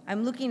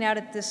 I'm looking out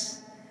at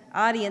this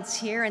audience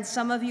here, and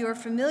some of you are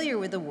familiar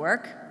with the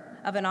work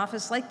of an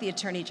office like the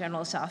Attorney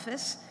General's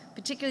office,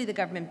 particularly the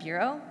Government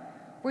Bureau,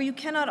 where you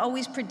cannot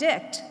always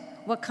predict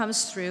what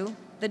comes through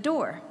the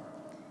door.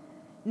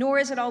 Nor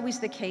is it always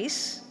the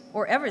case,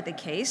 or ever the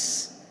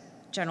case,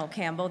 General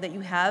Campbell, that you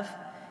have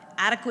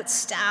adequate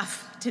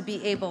staff to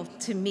be able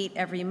to meet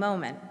every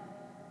moment.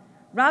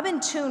 Robin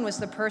Toone was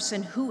the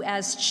person who,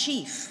 as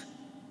chief,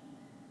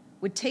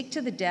 would take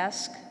to the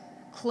desk,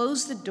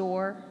 close the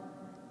door,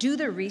 do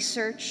the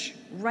research,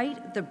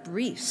 write the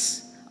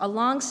briefs,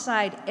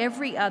 alongside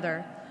every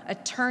other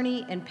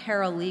attorney and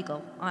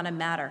paralegal on a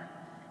matter.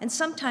 And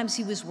sometimes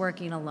he was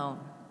working alone.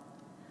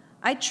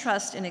 I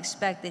trust and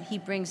expect that he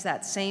brings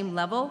that same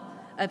level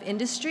of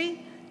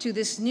industry to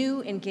this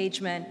new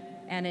engagement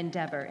and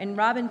endeavor. In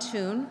Robin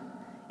Toone,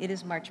 it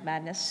is March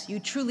Madness. You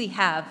truly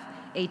have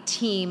a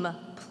team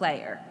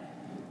player.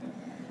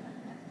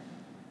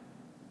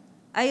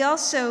 I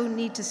also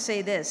need to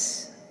say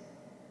this.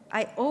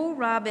 I owe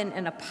Robin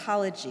an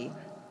apology.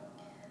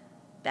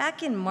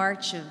 Back in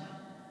March of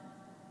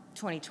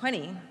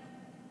 2020,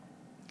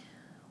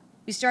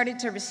 we started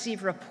to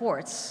receive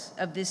reports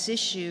of this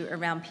issue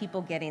around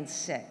people getting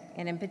sick.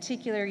 And in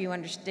particular, you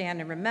understand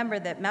and remember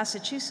that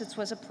Massachusetts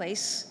was a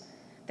place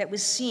that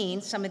was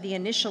seeing some of the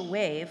initial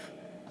wave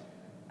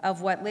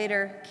of what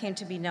later came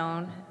to be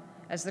known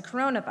as the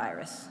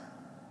coronavirus.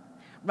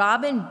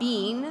 Robin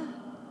being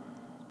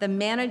the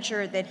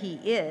manager that he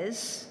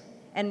is,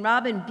 and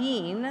Robin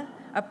being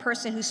a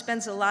person who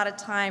spends a lot of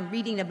time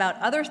reading about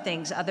other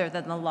things other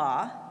than the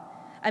law,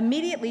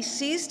 immediately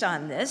seized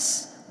on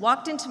this,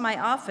 walked into my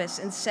office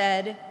and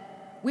said,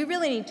 we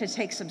really need to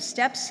take some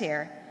steps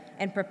here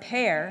and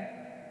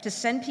prepare to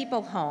send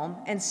people home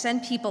and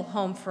send people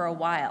home for a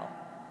while.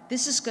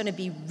 This is going to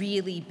be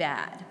really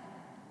bad.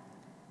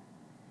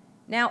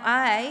 Now,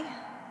 I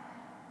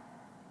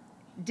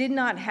did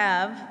not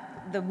have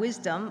the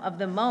wisdom of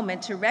the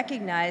moment to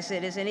recognize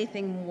it as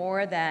anything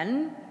more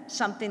than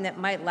something that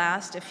might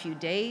last a few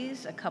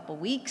days, a couple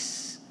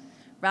weeks.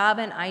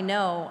 Robin, I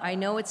know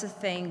it's a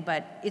thing,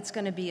 but it's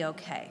going to be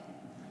okay.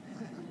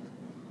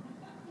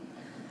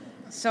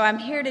 So I'm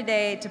here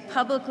today to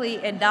publicly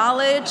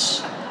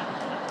acknowledge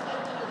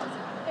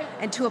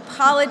and to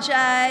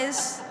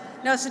apologize.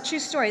 No, it's a true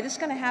story. This is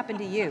going to happen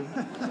to you.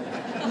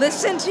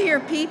 Listen to your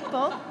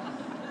people.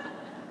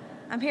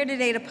 I'm here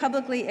today to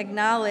publicly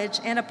acknowledge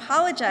and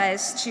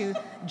apologize to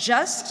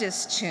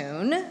Justice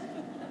Toone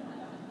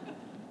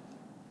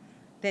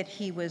that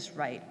he was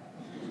right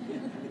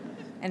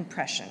and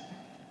prescient.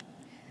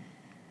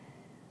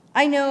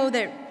 I know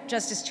that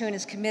Justice Toone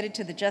is committed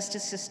to the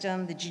justice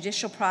system, the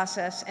judicial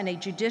process, and a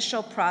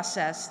judicial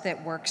process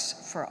that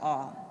works for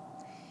all.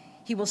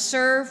 He will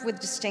serve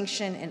with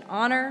distinction and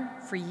honor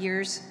for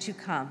years to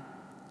come.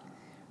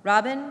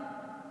 Robin,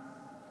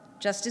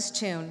 Justice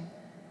Toone,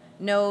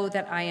 know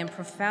that I am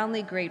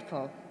profoundly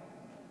grateful.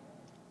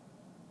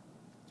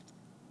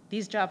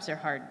 These jobs are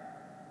hard,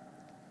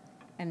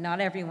 and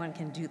not everyone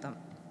can do them.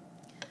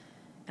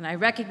 And I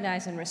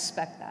recognize and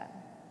respect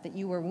that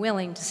you were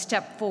willing to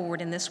step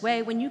forward in this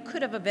way when you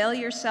could have availed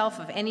yourself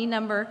of any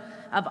number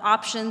of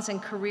options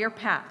and career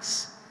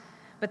paths,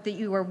 but that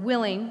you are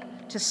willing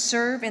to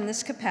serve in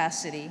this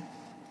capacity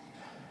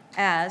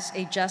as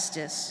a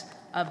justice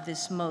of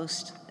this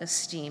most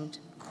esteemed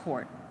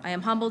court. I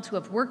am humbled to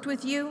have worked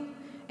with you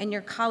and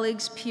your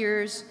colleagues,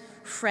 peers,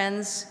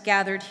 friends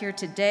gathered here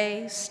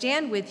today,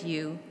 stand with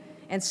you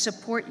and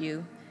support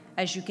you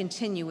as you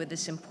continue with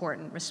this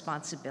important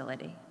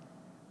responsibility.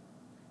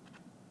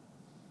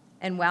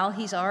 And while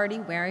he's already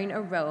wearing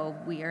a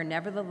robe, we are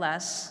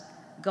nevertheless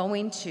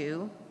going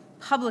to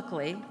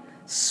publicly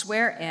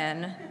swear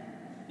in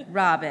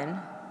Robin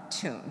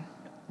Toone.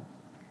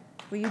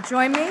 Will you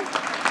join me?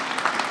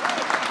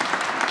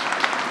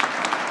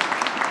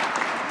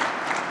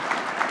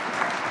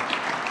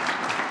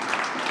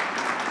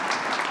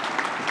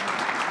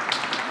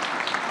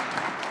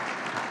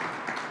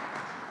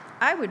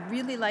 I would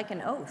really like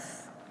an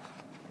oath.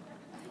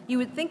 You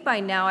would think by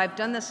now I've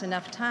done this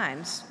enough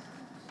times,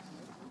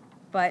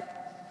 but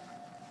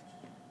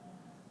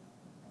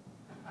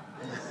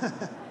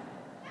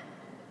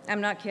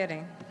I'm not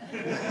kidding.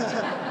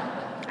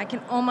 I can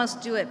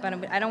almost do it, but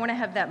I don't want to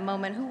have that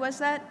moment. Who was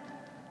that?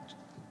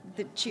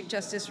 The Chief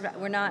Justice.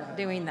 We're not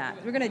doing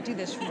that. We're going to do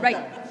this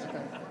right.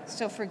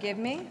 So forgive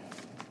me.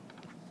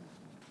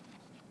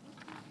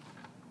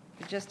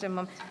 For just a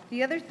moment.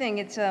 The other thing,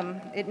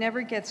 it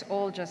never gets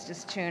old,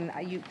 Justice Toone.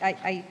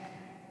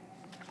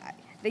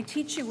 They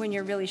teach you when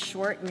you're really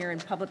short and you're in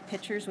public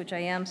pictures, which I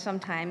am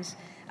sometimes,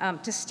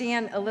 to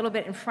stand a little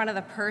bit in front of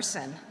the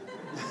person.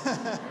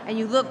 And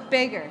you look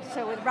bigger.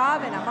 So with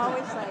Robin, I'm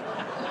always like,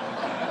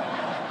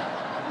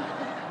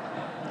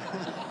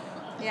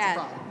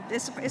 yeah,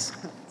 it's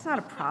not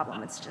a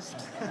problem. It's just,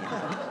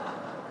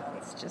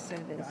 it's just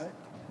what it is.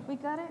 We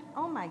got it?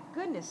 Oh my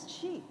goodness,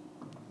 cheap.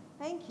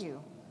 Thank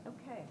you.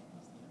 Okay.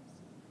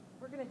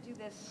 We're going to do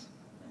this.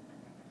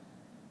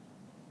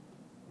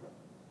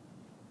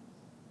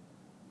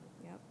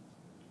 Yep.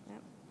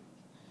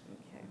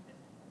 Okay.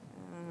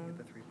 Get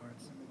the 3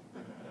 parts.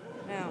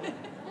 Now,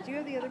 do you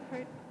have the other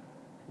part?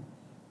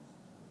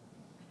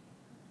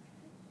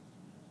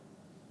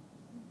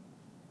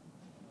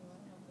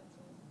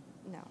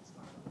 No.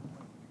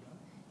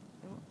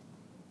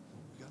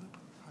 You got it?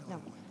 Highlighted No.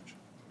 language.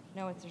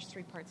 No, there's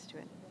 3 parts to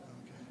it.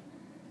 Okay.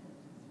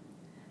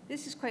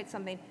 This is quite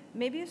something.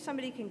 Maybe if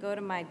somebody can go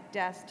to my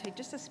desk, take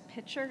just this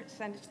picture,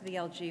 send it to the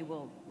LG,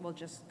 we'll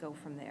just go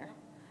from there.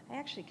 I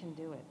actually can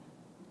do it.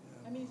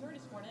 I mean, he's already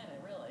sworn in, I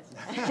realize.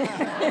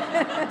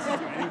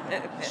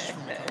 This is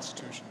from the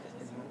Constitution. Yeah,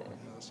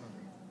 that's not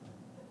good.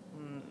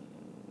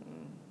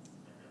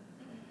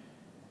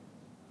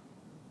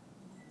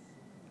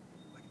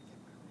 I can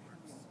get my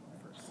remarks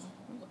first.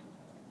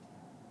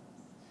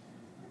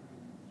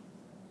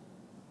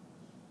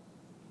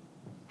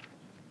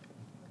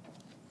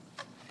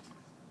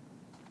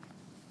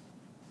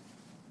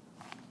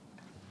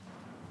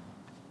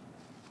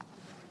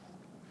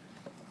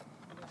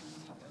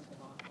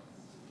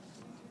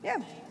 Yeah.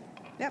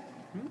 Yep.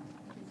 You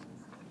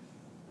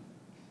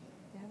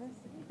have this?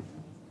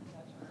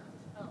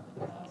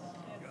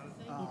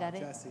 You got it?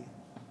 Jesse.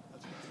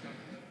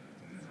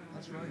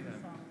 That's right.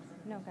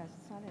 No, guys,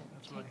 it's not it.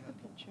 That's what I Take the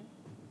picture.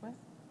 What?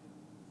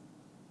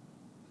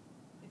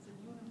 It's a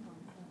uniform.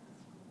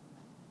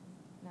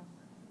 No.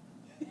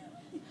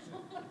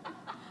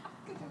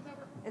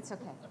 It's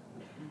okay.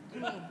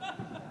 Hey,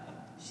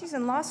 she's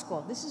in law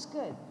school. This is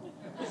good.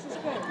 This is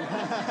good.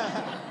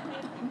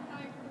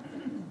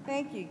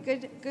 Thank you.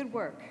 Good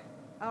work.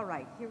 All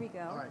right, here we go.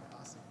 All right,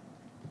 awesome.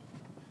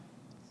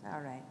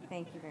 All right,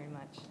 thank you very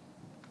much.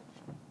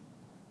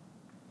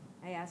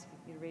 I ask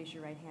you to raise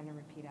your right hand and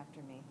repeat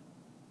after me.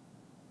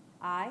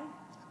 I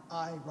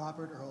I,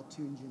 Robert Earl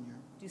Toone, Jr.,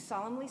 do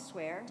solemnly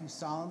swear do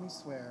solemnly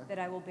swear that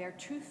I will bear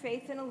true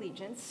faith and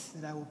allegiance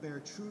that I will bear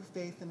true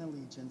faith and to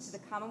allegiance the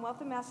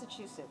Commonwealth of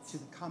Massachusetts to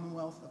the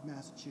Commonwealth of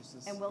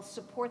Massachusetts and will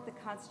support the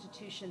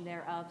Constitution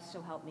thereof,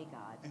 so help me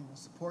God. and will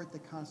support the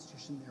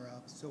Constitution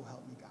thereof, so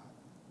help me God.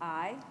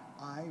 I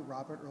I,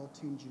 Robert Earl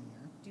Toone,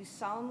 Jr., do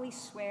solemnly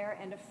swear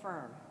and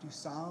affirm do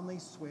solemnly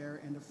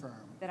swear and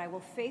affirm that I will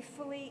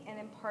faithfully and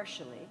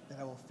impartially that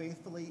I will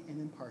faithfully and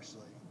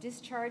impartially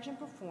discharge and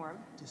perform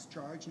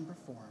discharge and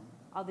perform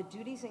all the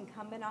duties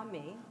incumbent on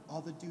me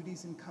all the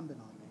duties incumbent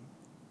on me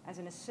as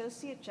an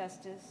Associate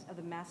Justice of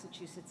the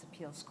Massachusetts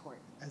Appeals Court,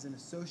 as an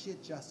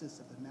Associate Justice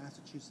of the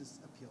Massachusetts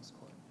Appeals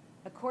Court,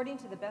 according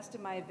to the best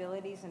of my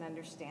abilities and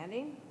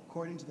understanding,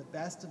 according to the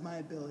best of my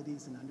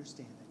abilities and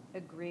understanding,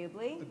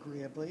 agreeably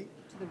agreeably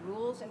to the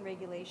rules and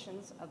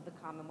regulations of the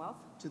Commonwealth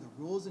to the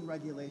rules and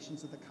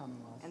regulations of the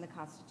Commonwealth and the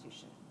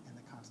Constitution. and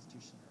the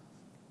Constitution thereof.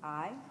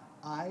 I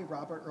I,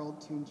 Robert Earl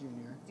Toone,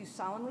 Jr., do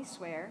solemnly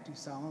swear do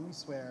solemnly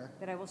swear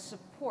that I will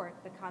support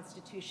the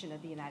Constitution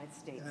of the United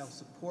States. that I will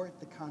support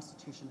the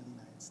Constitution of the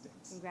United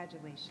States.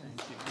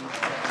 Congratulations.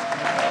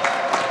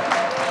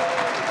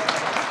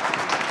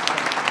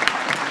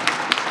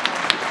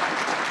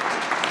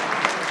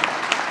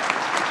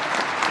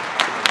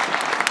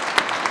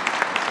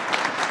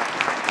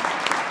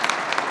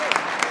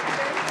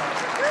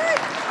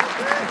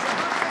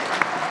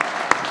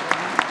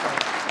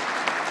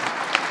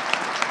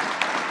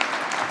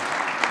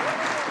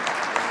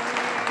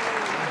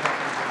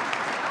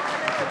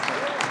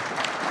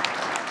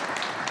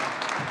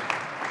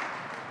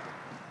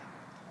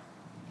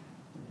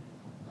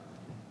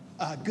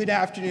 Good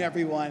afternoon,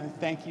 everyone.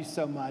 Thank you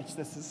so much.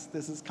 This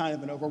is kind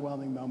of an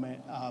overwhelming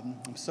moment.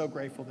 I'm so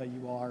grateful that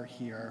you all are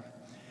here.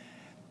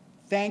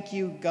 Thank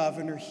you,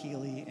 Governor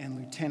Healey and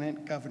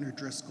Lieutenant Governor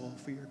Driscoll,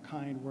 for your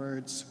kind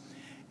words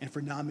and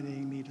for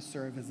nominating me to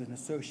serve as an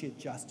Associate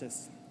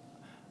Justice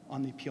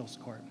on the Appeals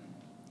Court.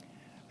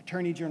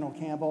 Attorney General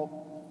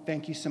Campbell,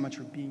 thank you so much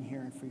for being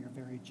here and for your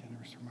very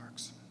generous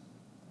remarks.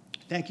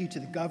 Thank you to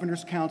the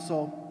Governor's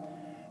Council,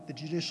 the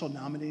Judicial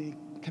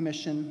Nominating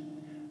Commission,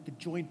 the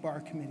Joint Bar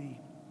Committee,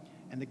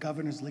 and the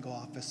Governor's Legal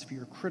Office for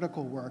your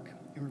critical work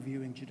in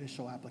reviewing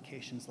judicial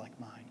applications like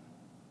mine.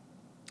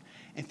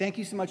 And thank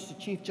you so much to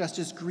Chief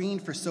Justice Green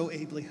for so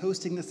ably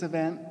hosting this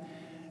event.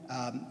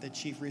 The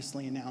Chief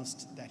recently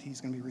announced that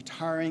he's going to be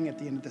retiring at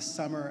the end of the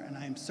summer, and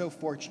I am so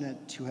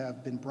fortunate to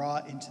have been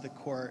brought into the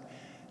court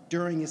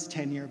during his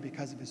tenure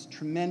because of his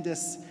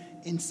tremendous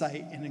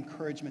insight and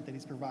encouragement that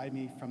he's provided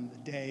me from the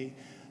day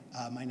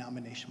my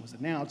nomination was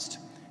announced.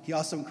 He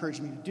also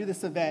encouraged me to do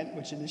this event,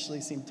 which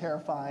initially seemed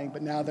terrifying,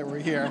 but now that we're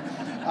here,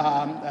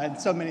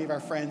 and so many of our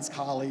friends,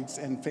 colleagues,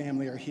 and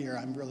family are here,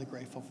 I'm really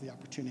grateful for the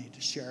opportunity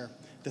to share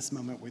this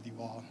moment with you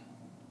all.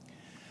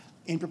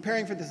 In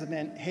preparing for this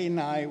event, Hayden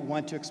and I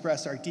want to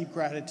express our deep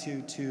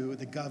gratitude to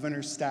the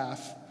governor's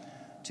staff,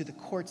 to the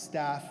court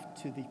staff,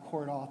 to the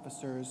court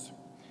officers,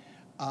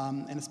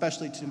 and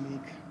especially to Meek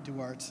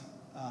Duarte,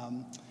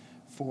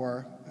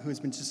 who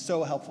has been just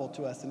so helpful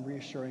to us and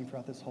reassuring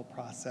throughout this whole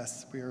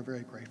process. We are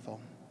very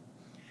grateful.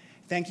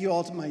 Thank you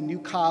all to my new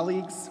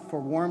colleagues for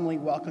warmly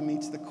welcoming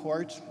me to the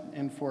court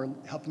and for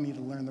helping me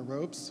to learn the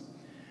ropes.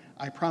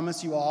 I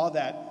promise you all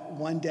that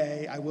one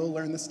day I will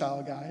learn the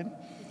style guide.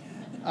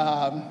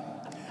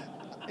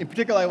 In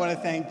particular, I want to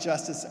thank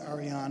Justice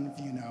Ariane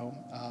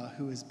Vuno,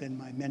 who has been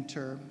my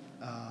mentor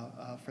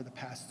for the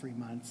past 3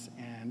 months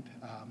and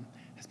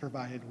has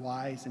provided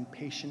wise and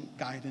patient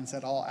guidance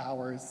at all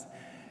hours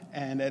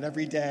and at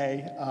every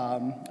day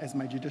as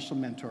my judicial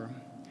mentor,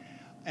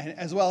 and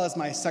as well as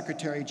my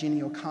secretary,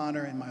 Jeannie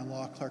O'Connor, and my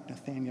law clerk,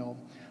 Nathaniel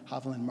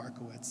Hovland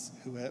Markowitz,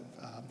 who have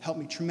helped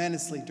me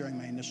tremendously during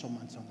my initial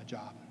months on the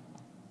job.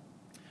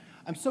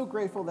 I'm so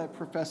grateful that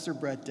Professor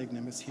Brett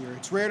Dignam is here.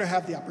 It's rare to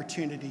have the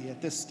opportunity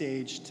at this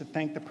stage to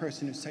thank the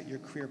person who set your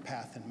career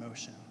path in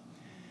motion.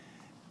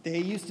 They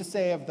used to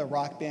say of the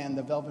rock band,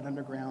 the Velvet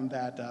Underground,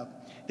 that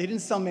they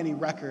didn't sell many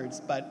records,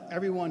 but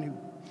everyone who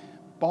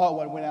bought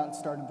one went out and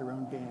started their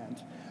own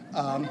band.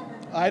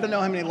 I don't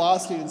know how many law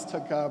students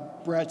took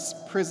Brett's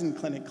prison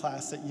clinic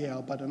class at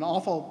Yale, but an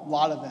awful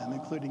lot of them,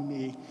 including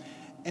me,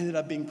 ended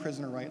up being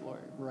prisoner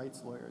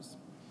rights lawyers.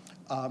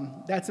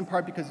 That's in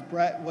part because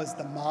Brett was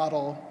the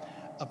model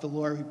of the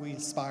lawyer we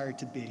aspired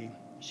to be.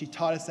 She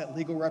taught us that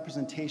legal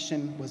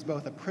representation was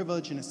both a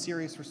privilege and a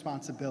serious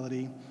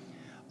responsibility,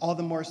 all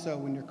the more so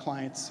when your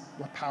clients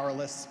were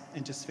powerless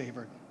and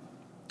disfavored.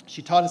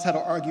 She taught us how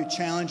to argue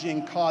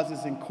challenging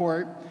causes in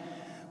court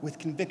with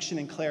conviction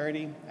and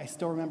clarity. I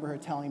still remember her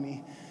telling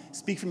me,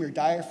 speak from your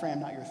diaphragm,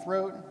 not your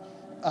throat.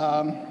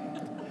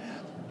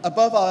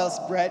 Above all else,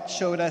 Brett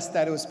showed us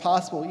that it was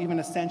possible, even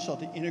essential,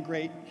 to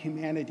integrate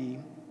humanity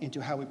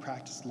into how we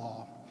practice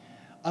law.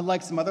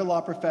 Unlike some other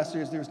law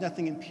professors, there was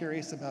nothing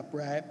imperious about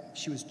Brett.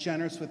 She was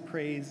generous with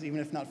praise, even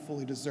if not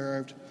fully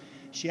deserved.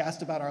 She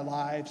asked about our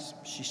lives.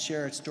 She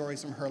shared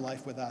stories from her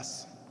life with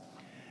us.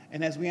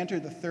 And as we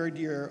entered the 3rd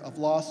year of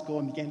law school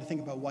and began to think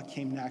about what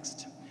came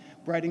next,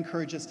 Brett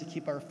encouraged us to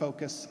keep our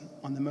focus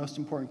on the most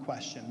important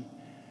question,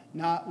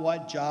 not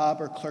what job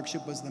or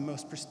clerkship was the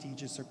most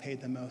prestigious or paid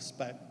the most,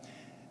 but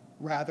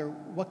rather,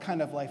 what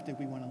kind of life did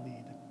we want to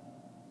lead?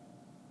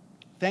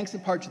 Thanks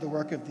in part to the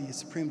work of the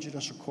Supreme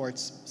Judicial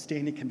Court's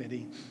Standing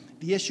Committee,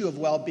 the issue of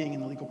well-being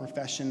in the legal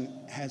profession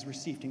has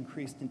received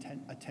increased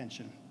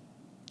attention.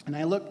 And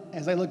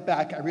as I look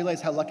back, I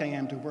realize how lucky I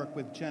am to work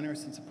with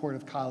generous and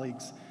supportive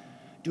colleagues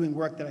doing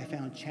work that I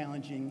found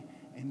challenging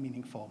and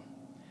meaningful.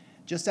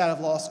 Just out of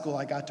law school,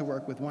 I got to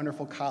work with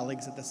wonderful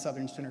colleagues at the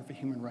Southern Center for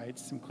Human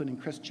Rights, including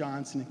Chris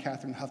Johnson and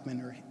Catherine Huffman,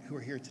 who are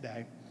here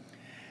today.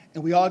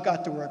 And we all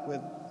got to work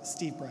with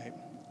Steve Bright,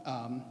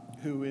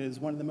 who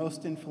is one of the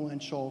most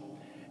influential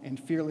and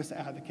fearless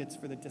advocates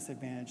for the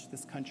disadvantaged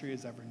this country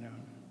has ever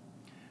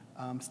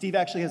known. Steve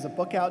actually has a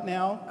book out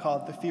now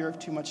called The Fear of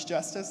Too Much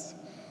Justice.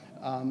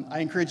 I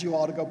encourage you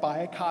all to go buy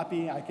a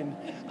copy. I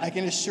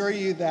can assure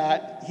you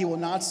that he will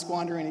not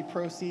squander any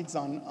proceeds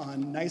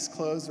on nice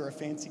clothes or a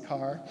fancy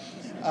car.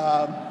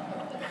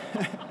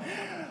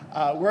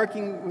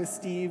 Working with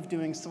Steve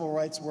doing civil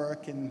rights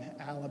work in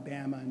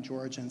Alabama and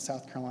Georgia and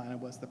South Carolina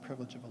was the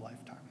privilege of a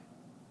lifetime.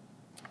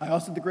 I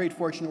also had the great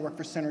fortune to work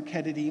for Senator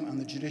Kennedy on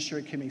the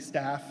Judiciary Committee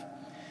staff.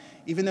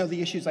 Even though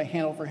the issues I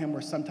handled for him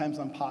were sometimes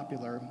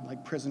unpopular,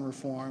 like prison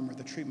reform or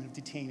the treatment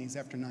of detainees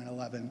after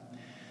 9/11,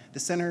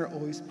 the senator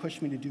always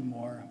pushed me to do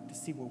more, to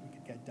see what we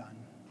could get done.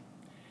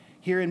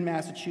 Here in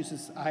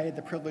Massachusetts, I had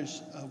the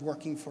privilege of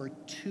working for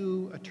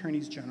 2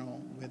 attorneys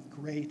general with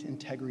great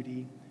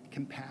integrity,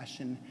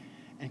 compassion,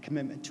 and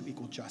commitment to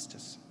equal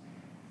justice.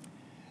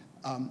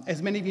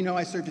 As many of you know,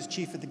 I served as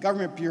chief of the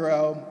Government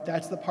Bureau.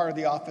 That's the part of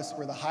the office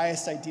where the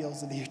highest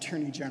ideals of the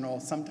Attorney General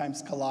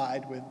sometimes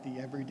collide with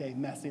the everyday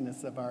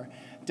messiness of our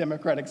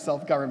democratic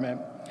self-government.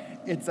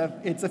 It's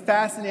a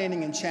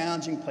fascinating and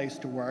challenging place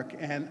to work,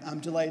 and I'm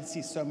delighted to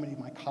see so many of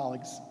my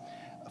colleagues,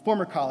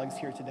 former colleagues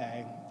here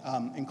today,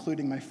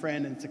 including my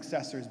friend and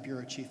successor as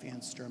Bureau Chief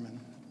Ann Sturman.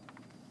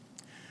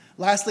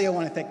 Lastly, I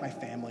want to thank my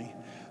family.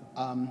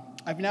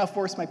 I've now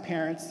forced my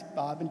parents,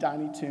 Bob and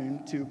Donnie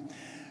Toone, to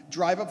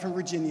drive up from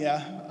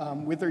Virginia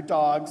with their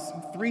dogs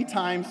 3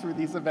 times through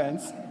these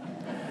events.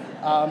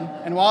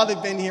 And while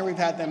they've been here, we've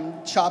had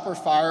them chop our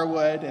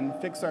firewood and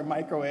fix our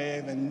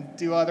microwave and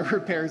do other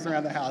repairs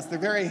around the house. They're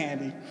very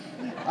handy.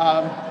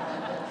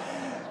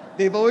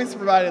 They've always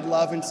provided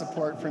love and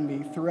support for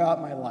me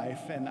throughout my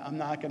life, and I'm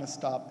not going to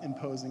stop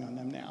imposing on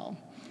them now.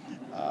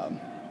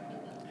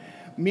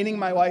 Meeting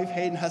my wife,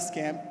 Hayden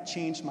Huskamp,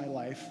 changed my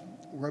life.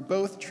 We're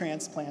both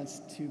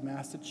transplants to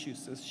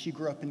Massachusetts. She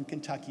grew up in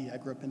Kentucky. I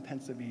grew up in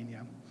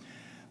Pennsylvania.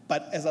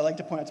 But as I like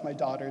to point out to my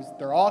daughters,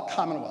 they're all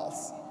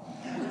Commonwealths.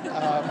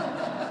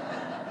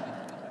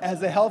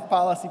 As a health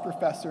policy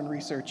professor and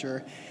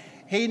researcher,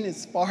 Hayden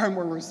is far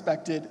more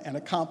respected and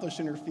accomplished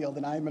in her field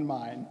than I am in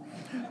mine.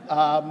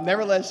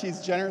 Nevertheless,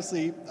 she's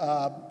generously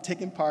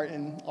taken part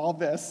in all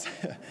this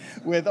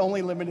with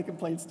only limited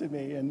complaints to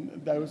me,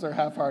 and those are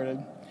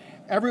half-hearted.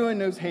 Everyone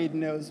knows Hayden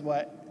knows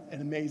what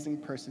an amazing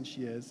person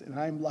she is, and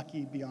I'm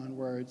lucky beyond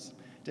words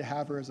to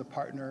have her as a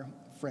partner,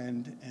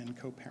 friend, and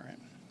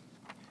co-parent.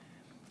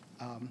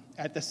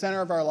 At the center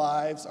of our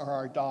lives are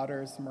our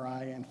daughters,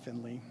 Mariah and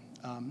Finley.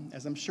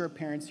 As I'm sure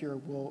parents here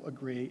will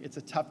agree, it's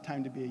a tough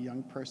time to be a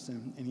young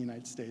person in the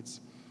United States.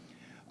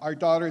 Our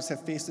daughters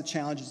have faced the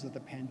challenges of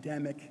the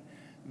pandemic,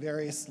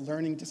 various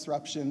learning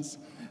disruptions,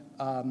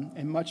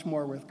 and much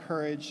more with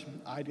courage,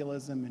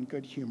 idealism, and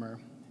good humor.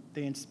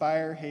 They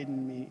inspire Hayden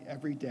and me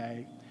every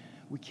day.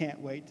 We can't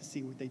wait to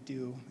see what they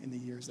do in the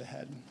years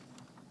ahead.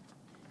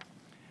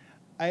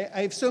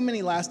 I have so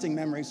many lasting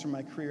memories from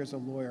my career as a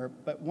lawyer,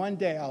 but one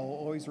day I'll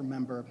always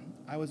remember.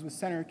 I was with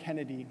Senator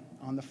Kennedy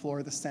on the floor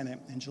of the Senate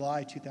in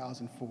July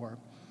 2004,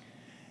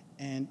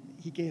 and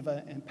he gave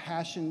an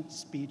impassioned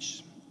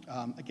speech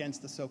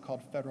against the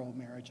so-called federal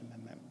marriage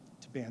amendment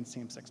to ban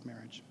same-sex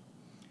marriage.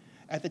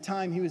 At the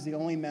time, he was the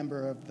only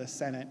member of the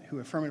Senate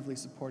who affirmatively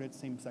supported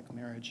same-sex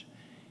marriage.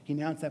 He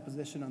announced that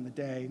position on the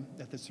day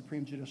that the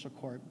Supreme Judicial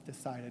Court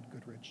decided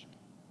Goodridge.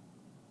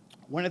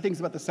 One of the things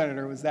about the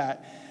senator was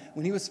that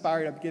when he was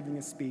fired up giving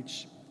his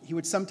speech, he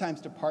would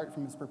sometimes depart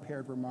from his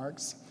prepared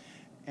remarks.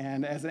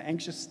 And as an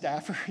anxious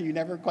staffer, you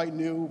never quite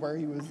knew where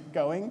he was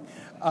going.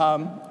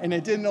 And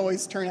it didn't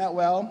always turn out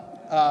well.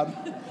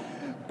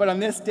 But on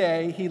this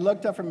day, he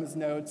looked up from his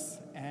notes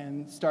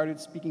and started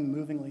speaking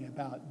movingly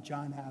about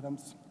John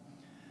Adams,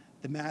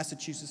 the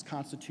Massachusetts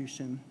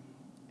Constitution,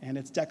 and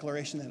its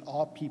declaration that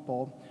all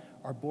people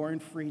are born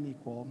free and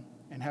equal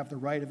and have the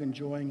right of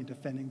enjoying and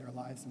defending their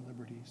lives and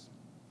liberties.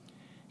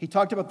 He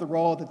talked about the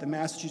role that the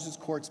Massachusetts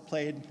courts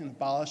played in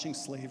abolishing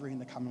slavery in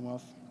the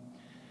Commonwealth.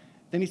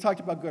 Then he talked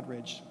about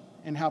Goodridge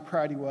and how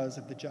proud he was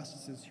of the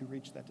justices who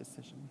reached that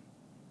decision.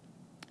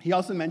 He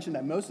also mentioned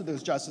that most of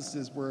those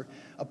justices were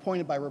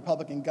appointed by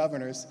Republican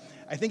governors.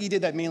 I think he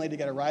did that mainly to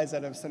get a rise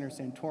out of Senator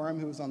Santorum,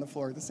 who was on the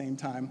floor at the same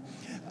time.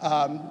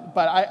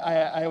 But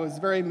I was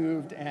very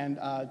moved and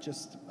I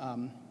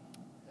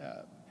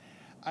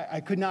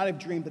could not have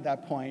dreamed at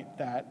that point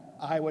that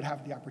I would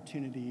have the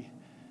opportunity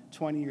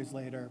 20 years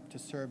later to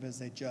serve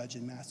as a judge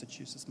in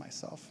Massachusetts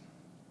myself.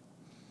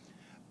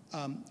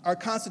 Our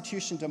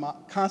constitutional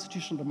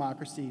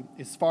democracy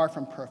is far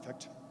from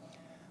perfect,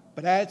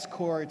 but at its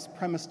core, it's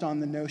premised on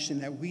the notion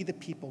that we, the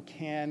people,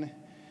 can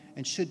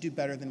and should do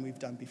better than we've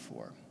done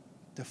before,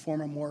 to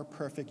form a more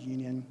perfect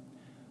union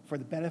for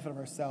the benefit of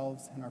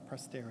ourselves and our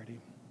posterity.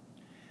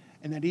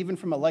 And that even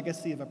from a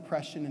legacy of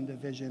oppression and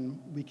division,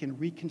 we can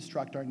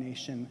reconstruct our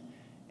nation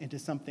into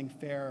something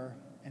fairer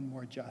and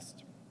more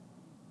just.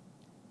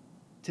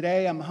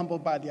 Today, I'm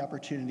humbled by the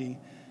opportunity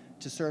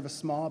to serve a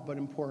small but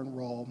important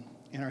role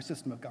in our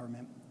system of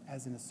government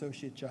as an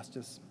associate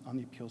justice on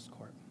the appeals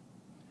court.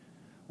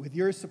 With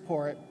your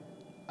support,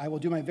 I will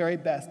do my very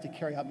best to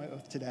carry out my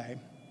oath today,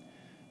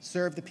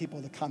 serve the people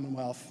of the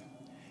Commonwealth,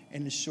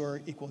 and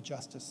ensure equal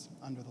justice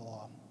under the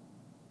law.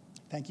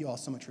 Thank you all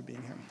so much for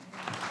being here.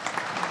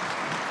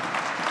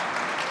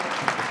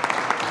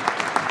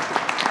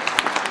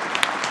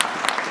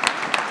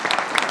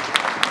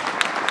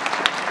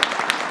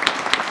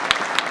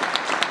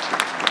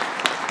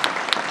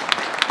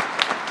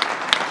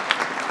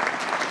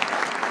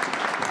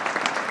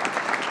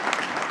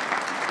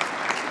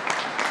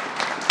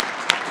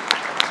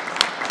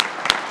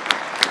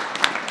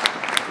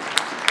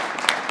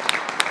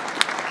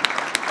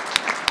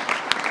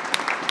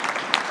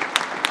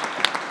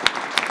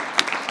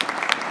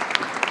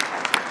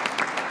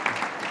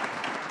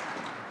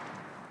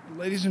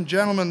 Ladies and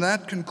gentlemen,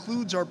 that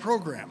concludes our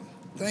program.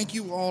 Thank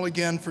you all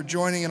again for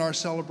joining in our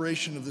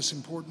celebration of this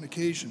important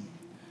occasion.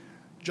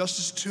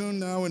 Justice Toone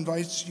now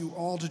invites you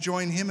all to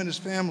join him and his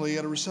family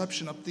at a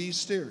reception up these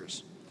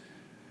stairs.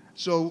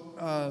 So,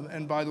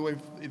 and by the way,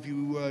 if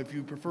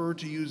you prefer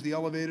to use the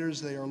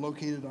elevators, they are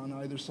located on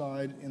either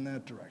side in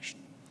that direction.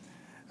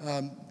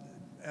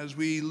 As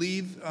we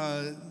leave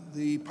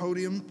the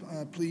podium,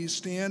 please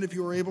stand if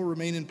you are able,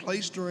 remain in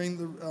place during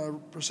the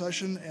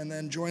procession, and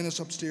then join us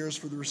upstairs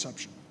for the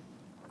reception.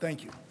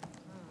 Thank you.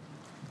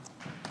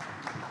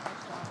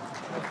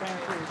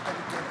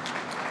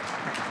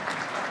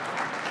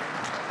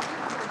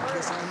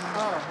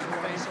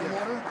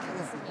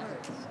 Thank you.